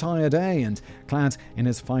for an entire day, and clad in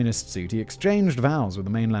his finest suit, he exchanged vows with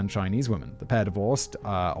a mainland Chinese woman. The pair divorced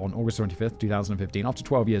on August 25th, 2015, after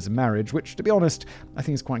 12 years of marriage, which, to be honest, I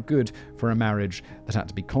think is quite good for a marriage that had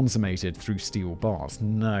to be consummated through steel bars.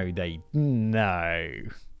 No, I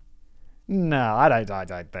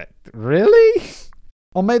don't. Really?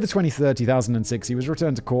 On May the 23rd, 2006, he was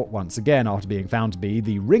returned to court once again after being found to be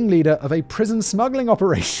the ringleader of a prison smuggling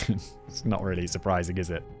operation. It's not really surprising, is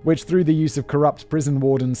it? Which, through the use of corrupt prison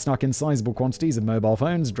wardens, snuck in sizable quantities of mobile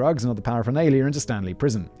phones, drugs, and other paraphernalia into Stanley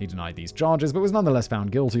Prison. He denied these charges, but was nonetheless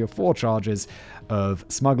found guilty of 4 charges of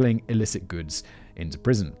smuggling illicit goods into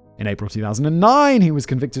prison. In April 2009, he was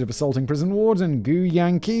convicted of assaulting prison warden Gu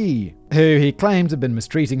Yanqi, who he claimed had been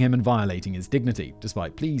mistreating him and violating his dignity.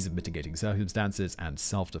 Despite pleas of mitigating circumstances and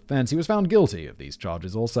self-defense, he was found guilty of these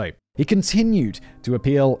charges also. He continued to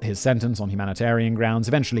appeal his sentence on humanitarian grounds,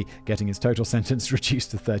 eventually getting his total sentence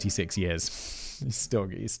reduced to 36 years.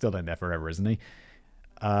 He's still in there forever, isn't he?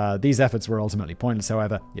 These efforts were ultimately pointless,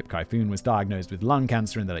 however. Yip Kai-foon was diagnosed with lung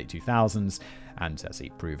cancer in the late 2000s, and as he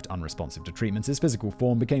proved unresponsive to treatments, his physical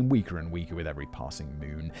form became weaker and weaker with every passing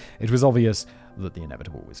moon. It was obvious that the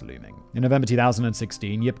inevitable was looming. In November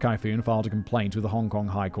 2016, Yip Kai-foon filed a complaint with the Hong Kong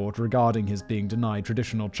High Court regarding his being denied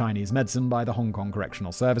traditional Chinese medicine by the Hong Kong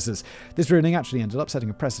Correctional Services. This ruling actually ended up setting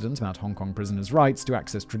a precedent about Hong Kong prisoners' rights to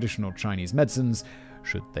access traditional Chinese medicines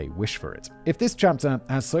should they wish for it. If this chapter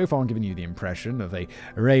has so far given you the impression of a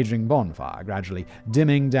raging bonfire gradually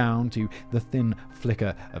dimming down to the thin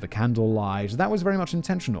flicker of a candlelight, that was very much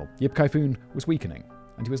intentional. Yip Kai-foon was weakening,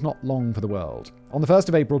 and he was not long for the world. On the 1st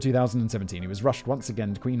of April 2017, he was rushed once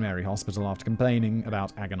again to Queen Mary Hospital after complaining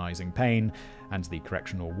about agonizing pain, and the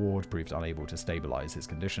correctional ward proved unable to stabilize his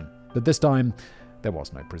condition. But this time, there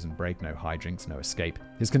was no prison break, no hijinks, no escape.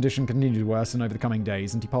 His condition continued to worsen over the coming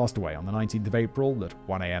days, and he passed away on the 19th of April at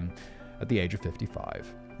 1 a.m. at the age of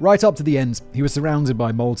 55. Right up to the end, he was surrounded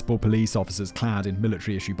by multiple police officers clad in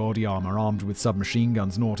military-issue body armor, armed with submachine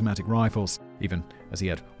guns and automatic rifles. Even as he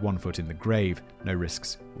had one foot in the grave, no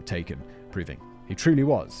risks were taken, proving he truly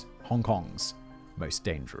was Hong Kong's most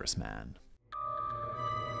dangerous man.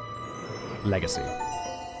 Legacy.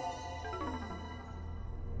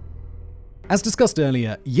 As discussed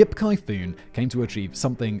earlier, Yip Kai-foon came to achieve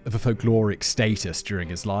something of a folkloric status during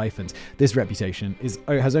his life, and this reputation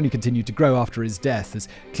has only continued to grow after his death, as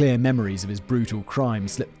clear memories of his brutal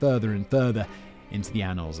crimes slip further and further into the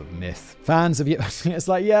annals of myth. Fans of Yip, it's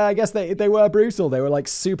like, yeah, I guess they were brutal. They were like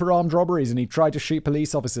super armed robberies, and he tried to shoot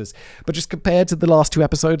police officers. But just compared to the last 2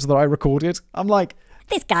 episodes that I recorded, I'm like,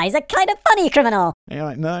 this guy's a kind of funny criminal. And you're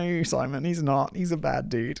like, no, Simon, he's not. He's a bad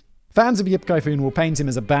dude. Fans of Yip Kai-foon will paint him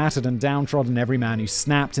as a battered and downtrodden everyman who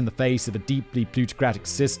snapped in the face of a deeply plutocratic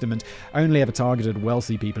system and only ever targeted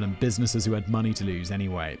wealthy people and businesses who had money to lose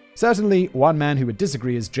anyway. Certainly, one man who would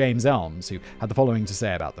disagree is James Elms, who had the following to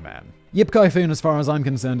say about the man. Yip Kai-foon, as far as I'm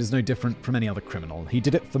concerned, is no different from any other criminal. He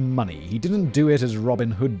did it for money. He didn't do it as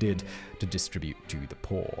Robin Hood did, to distribute to the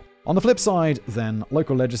poor. On the flip side, then,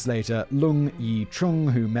 local legislator Lung Yi-chung,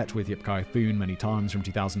 who met with Yip Kai-foon many times from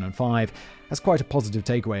 2005, has quite a positive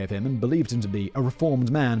takeaway of him and believed him to be a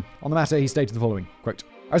reformed man. On the matter, he stated the following, quote,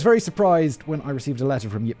 I was very surprised when I received a letter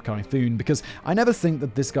from Yip Kai-foon because I never think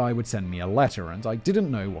that this guy would send me a letter and I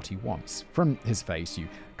didn't know what he wants. From his face, you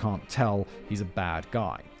can't tell he's a bad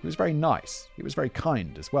guy. He was very nice. He was very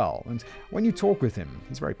kind as well. And when you talk with him,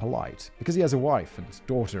 he's very polite because he has a wife and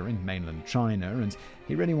daughter in mainland China and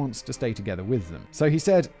he really wants to stay together with them. So he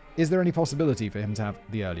said, is there any possibility for him to have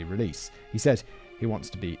the early release? He said, he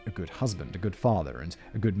wants to be a good husband, a good father, and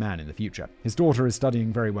a good man in the future. His daughter is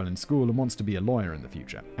studying very well in school and wants to be a lawyer in the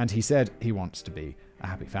future. And he said he wants to be a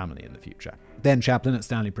happy family in the future. Then chaplain at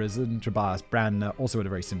Stanley Prison, Tobias Brandner, also had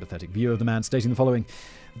a very sympathetic view of the man, stating the following,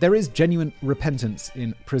 there is genuine repentance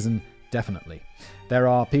in prison, definitely. There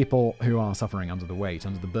are people who are suffering under the weight,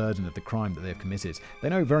 under the burden of the crime that they have committed. They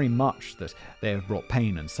know very much that they have brought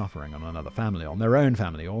pain and suffering on another family, on their own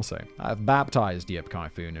family also. I have baptized Yip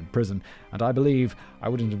Kai-foon in prison, and I believe I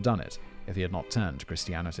wouldn't have done it if he had not turned to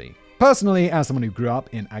Christianity. Personally, as someone who grew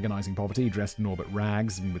up in agonizing poverty, dressed in all but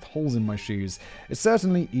rags and with holes in my shoes, it's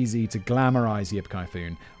certainly easy to glamorize Yip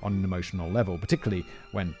Kai-foon on an emotional level, particularly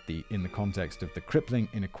when in the context of the crippling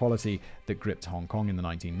inequality that gripped Hong Kong in the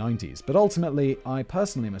 1990s. But ultimately, I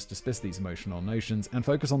personally must dismiss these emotional notions and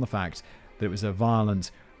focus on the fact that it was a violent,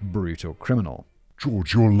 brutal criminal.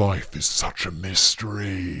 George, your life is such a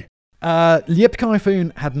mystery. Yip Kai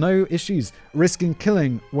Foon had no issues risking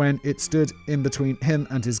killing when it stood in between him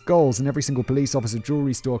and his goals, and every single police officer,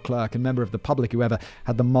 jewelry store clerk, and member of the public who ever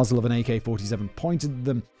had the muzzle of an AK-47 pointed at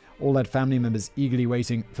them all had family members eagerly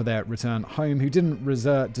waiting for their return home who didn't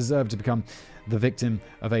deserve to become the victim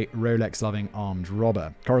of a Rolex-loving armed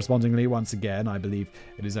robber. Correspondingly, once again, I believe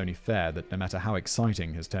it is only fair that no matter how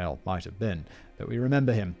exciting his tale might have been, that we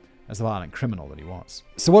remember him as the violent criminal that he was.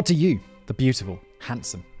 So what do you, the beautiful,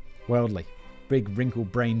 handsome, worldly, big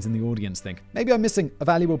wrinkled brains in the audience think? Maybe I'm missing a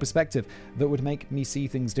valuable perspective that would make me see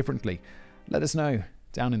things differently. Let us know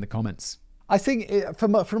down in the comments. I think,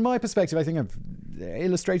 from my perspective, I think I've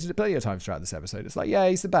illustrated it plenty of times throughout this episode. It's like, yeah,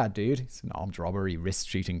 he's a bad dude. He's an armed robber. He risks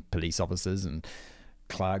shooting police officers and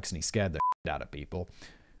clerks, and he scared the shit out of people.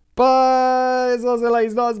 But it's also like,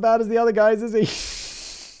 he's not as bad as the other guys, is he?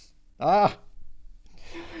 It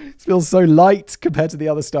feels so light compared to the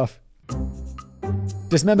other stuff.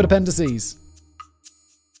 Dismembered appendices.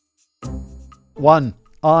 1.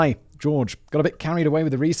 George. Got a bit carried away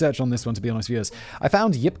with the research on this one, to be honest, viewers. I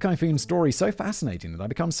found Yip Kai Foon's story so fascinating that I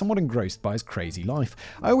become somewhat engrossed by his crazy life.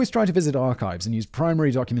 I always try to visit archives and use primary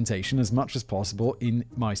documentation as much as possible in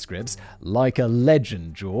my scripts, like a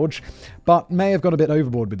legend, George. But may have got a bit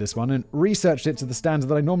overboard with this one and researched it to the standard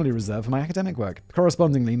that I normally reserve for my academic work.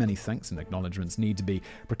 Correspondingly, many thanks and acknowledgements need to be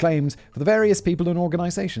proclaimed for the various people and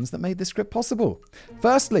organizations that made this script possible.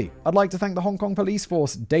 Firstly, I'd like to thank the Hong Kong Police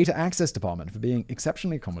Force Data Access Department for being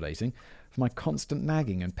exceptionally accommodating for my constant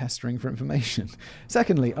nagging and pestering for information.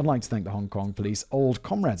 Secondly, I'd like to thank the Hong Kong Police Old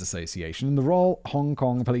Comrades Association and the Royal Hong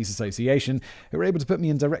Kong Police Association, who were able to put me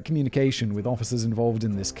in direct communication with officers involved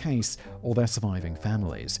in this case or their surviving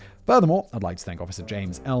families. Furthermore, I'd like to thank Officer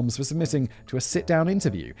James Elms for submitting to a sit-down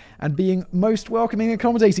interview and being most welcoming and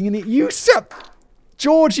accommodating in it.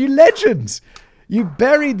 George, you legend! You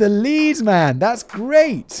buried the lead, man. That's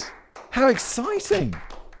great. How exciting.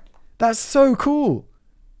 That's so cool.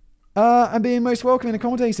 And being most welcoming and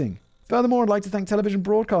accommodating. Furthermore, I'd like to thank Television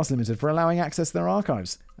Broadcast Limited for allowing access to their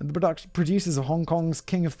archives, and the producers of Hong Kong's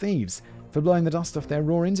King of Thieves for blowing the dust off their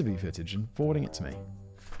raw interview footage and forwarding it to me.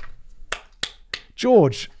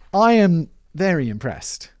 George, I am very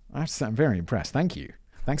impressed. I have to say, I'm very impressed. Thank you.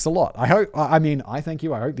 Thanks a lot. I thank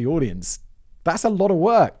you. I hope the audience. That's a lot of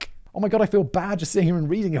work. Oh my God, I feel bad just sitting here and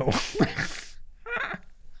reading it all.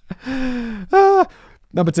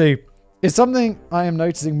 Number 2. It's something I am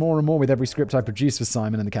noticing more and more with every script I produce for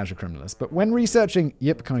Simon and the Casual Criminalist, but when researching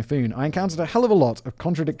Yip Kai Foon, I encountered a hell of a lot of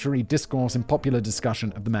contradictory discourse and popular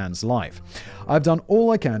discussion of the man's life. I've done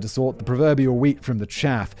all I can to sort the proverbial wheat from the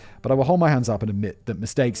chaff, but I will hold my hands up and admit that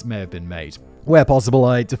mistakes may have been made. Where possible,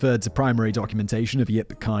 I deferred to primary documentation of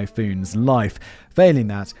Yip Kai Foon's life. Failing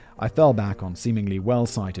that, I fell back on seemingly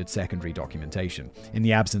well-cited secondary documentation. In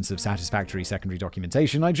the absence of satisfactory secondary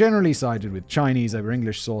documentation, I generally sided with Chinese over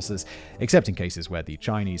English sources, except in cases where the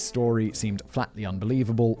Chinese story seemed flatly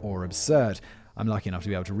unbelievable or absurd. I'm lucky enough to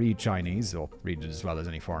be able to read Chinese, or read it as well as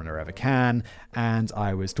any foreigner ever can, and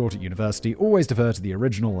I was taught at university always defer to the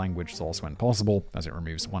original language source when possible, as it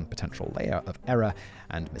removes one potential layer of error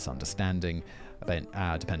and misunderstanding,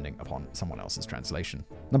 depending upon someone else's translation.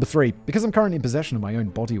 Number 3, because I'm currently in possession of my own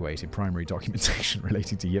body weight in primary documentation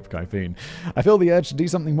relating to Yip Kai Foon, I feel the urge to do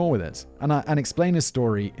something more with it, and explain his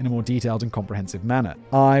story in a more detailed and comprehensive manner.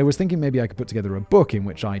 I was thinking maybe I could put together a book in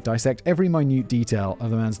which I dissect every minute detail of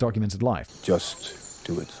the man's documented life. Just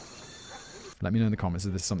do it. Let me know in the comments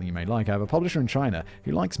if this is something you may like. I have a publisher in China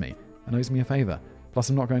who likes me and owes me a favor. Plus,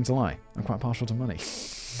 I'm not going to lie, I'm quite partial to money.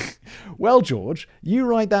 Well, George, you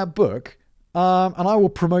write that book, and I will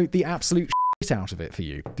promote the absolute shit out of it for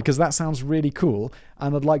you, because that sounds really cool,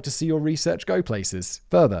 and I'd like to see your research go places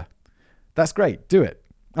further. That's great. Do it.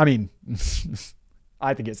 I mean,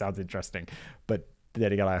 I think it sounds interesting, but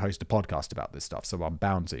then again, I host a podcast about this stuff, so I'm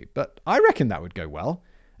bound to. But I reckon that would go well,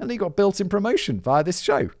 and then you got built-in promotion via this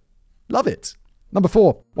show. Love it. Number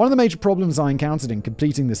 4. One of the major problems I encountered in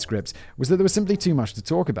completing this script was that there was simply too much to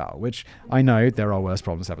talk about, which I know there are worse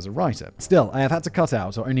problems to have as a writer. Still, I have had to cut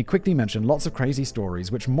out or only quickly mention lots of crazy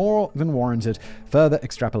stories which more than warranted further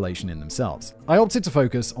extrapolation in themselves. I opted to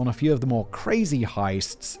focus on a few of the more crazy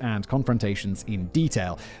heists and confrontations in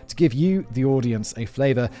detail to give you, the audience, a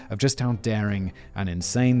flavor of just how daring and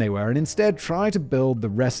insane they were, and instead try to build the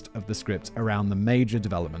rest of the script around the major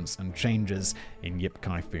developments and changes in Yip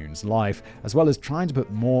Kai Foon's life, as well as trying to put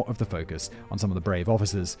more of the focus on some of the brave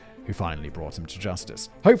officers who finally brought him to justice.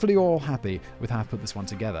 Hopefully you're all happy with how I've put this one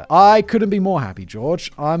together. I couldn't be more happy,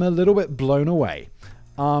 George. I'm a little bit blown away.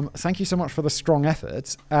 Thank you so much for the strong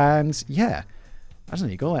effort, and yeah, I don't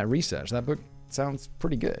know, you got all that research. That book sounds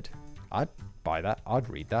pretty good. I'd buy that, I'd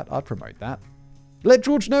read that, I'd promote that. Let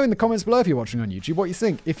George know in the comments below if you're watching on YouTube what you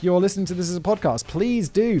think. If you're listening to this as a podcast, please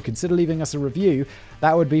do consider leaving us a review.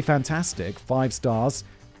 That would be fantastic. 5 stars.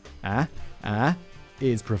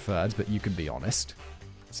 Is preferred, but you can be honest.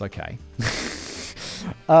 It's okay.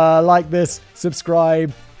 Like this,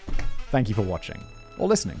 subscribe. Thank you for watching or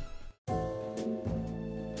listening.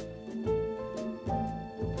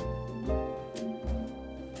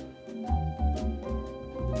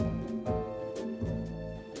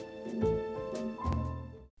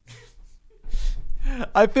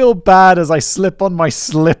 I feel bad as I slip on my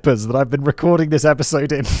slippers that I've been recording this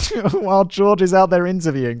episode in while George is out there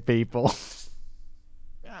interviewing people.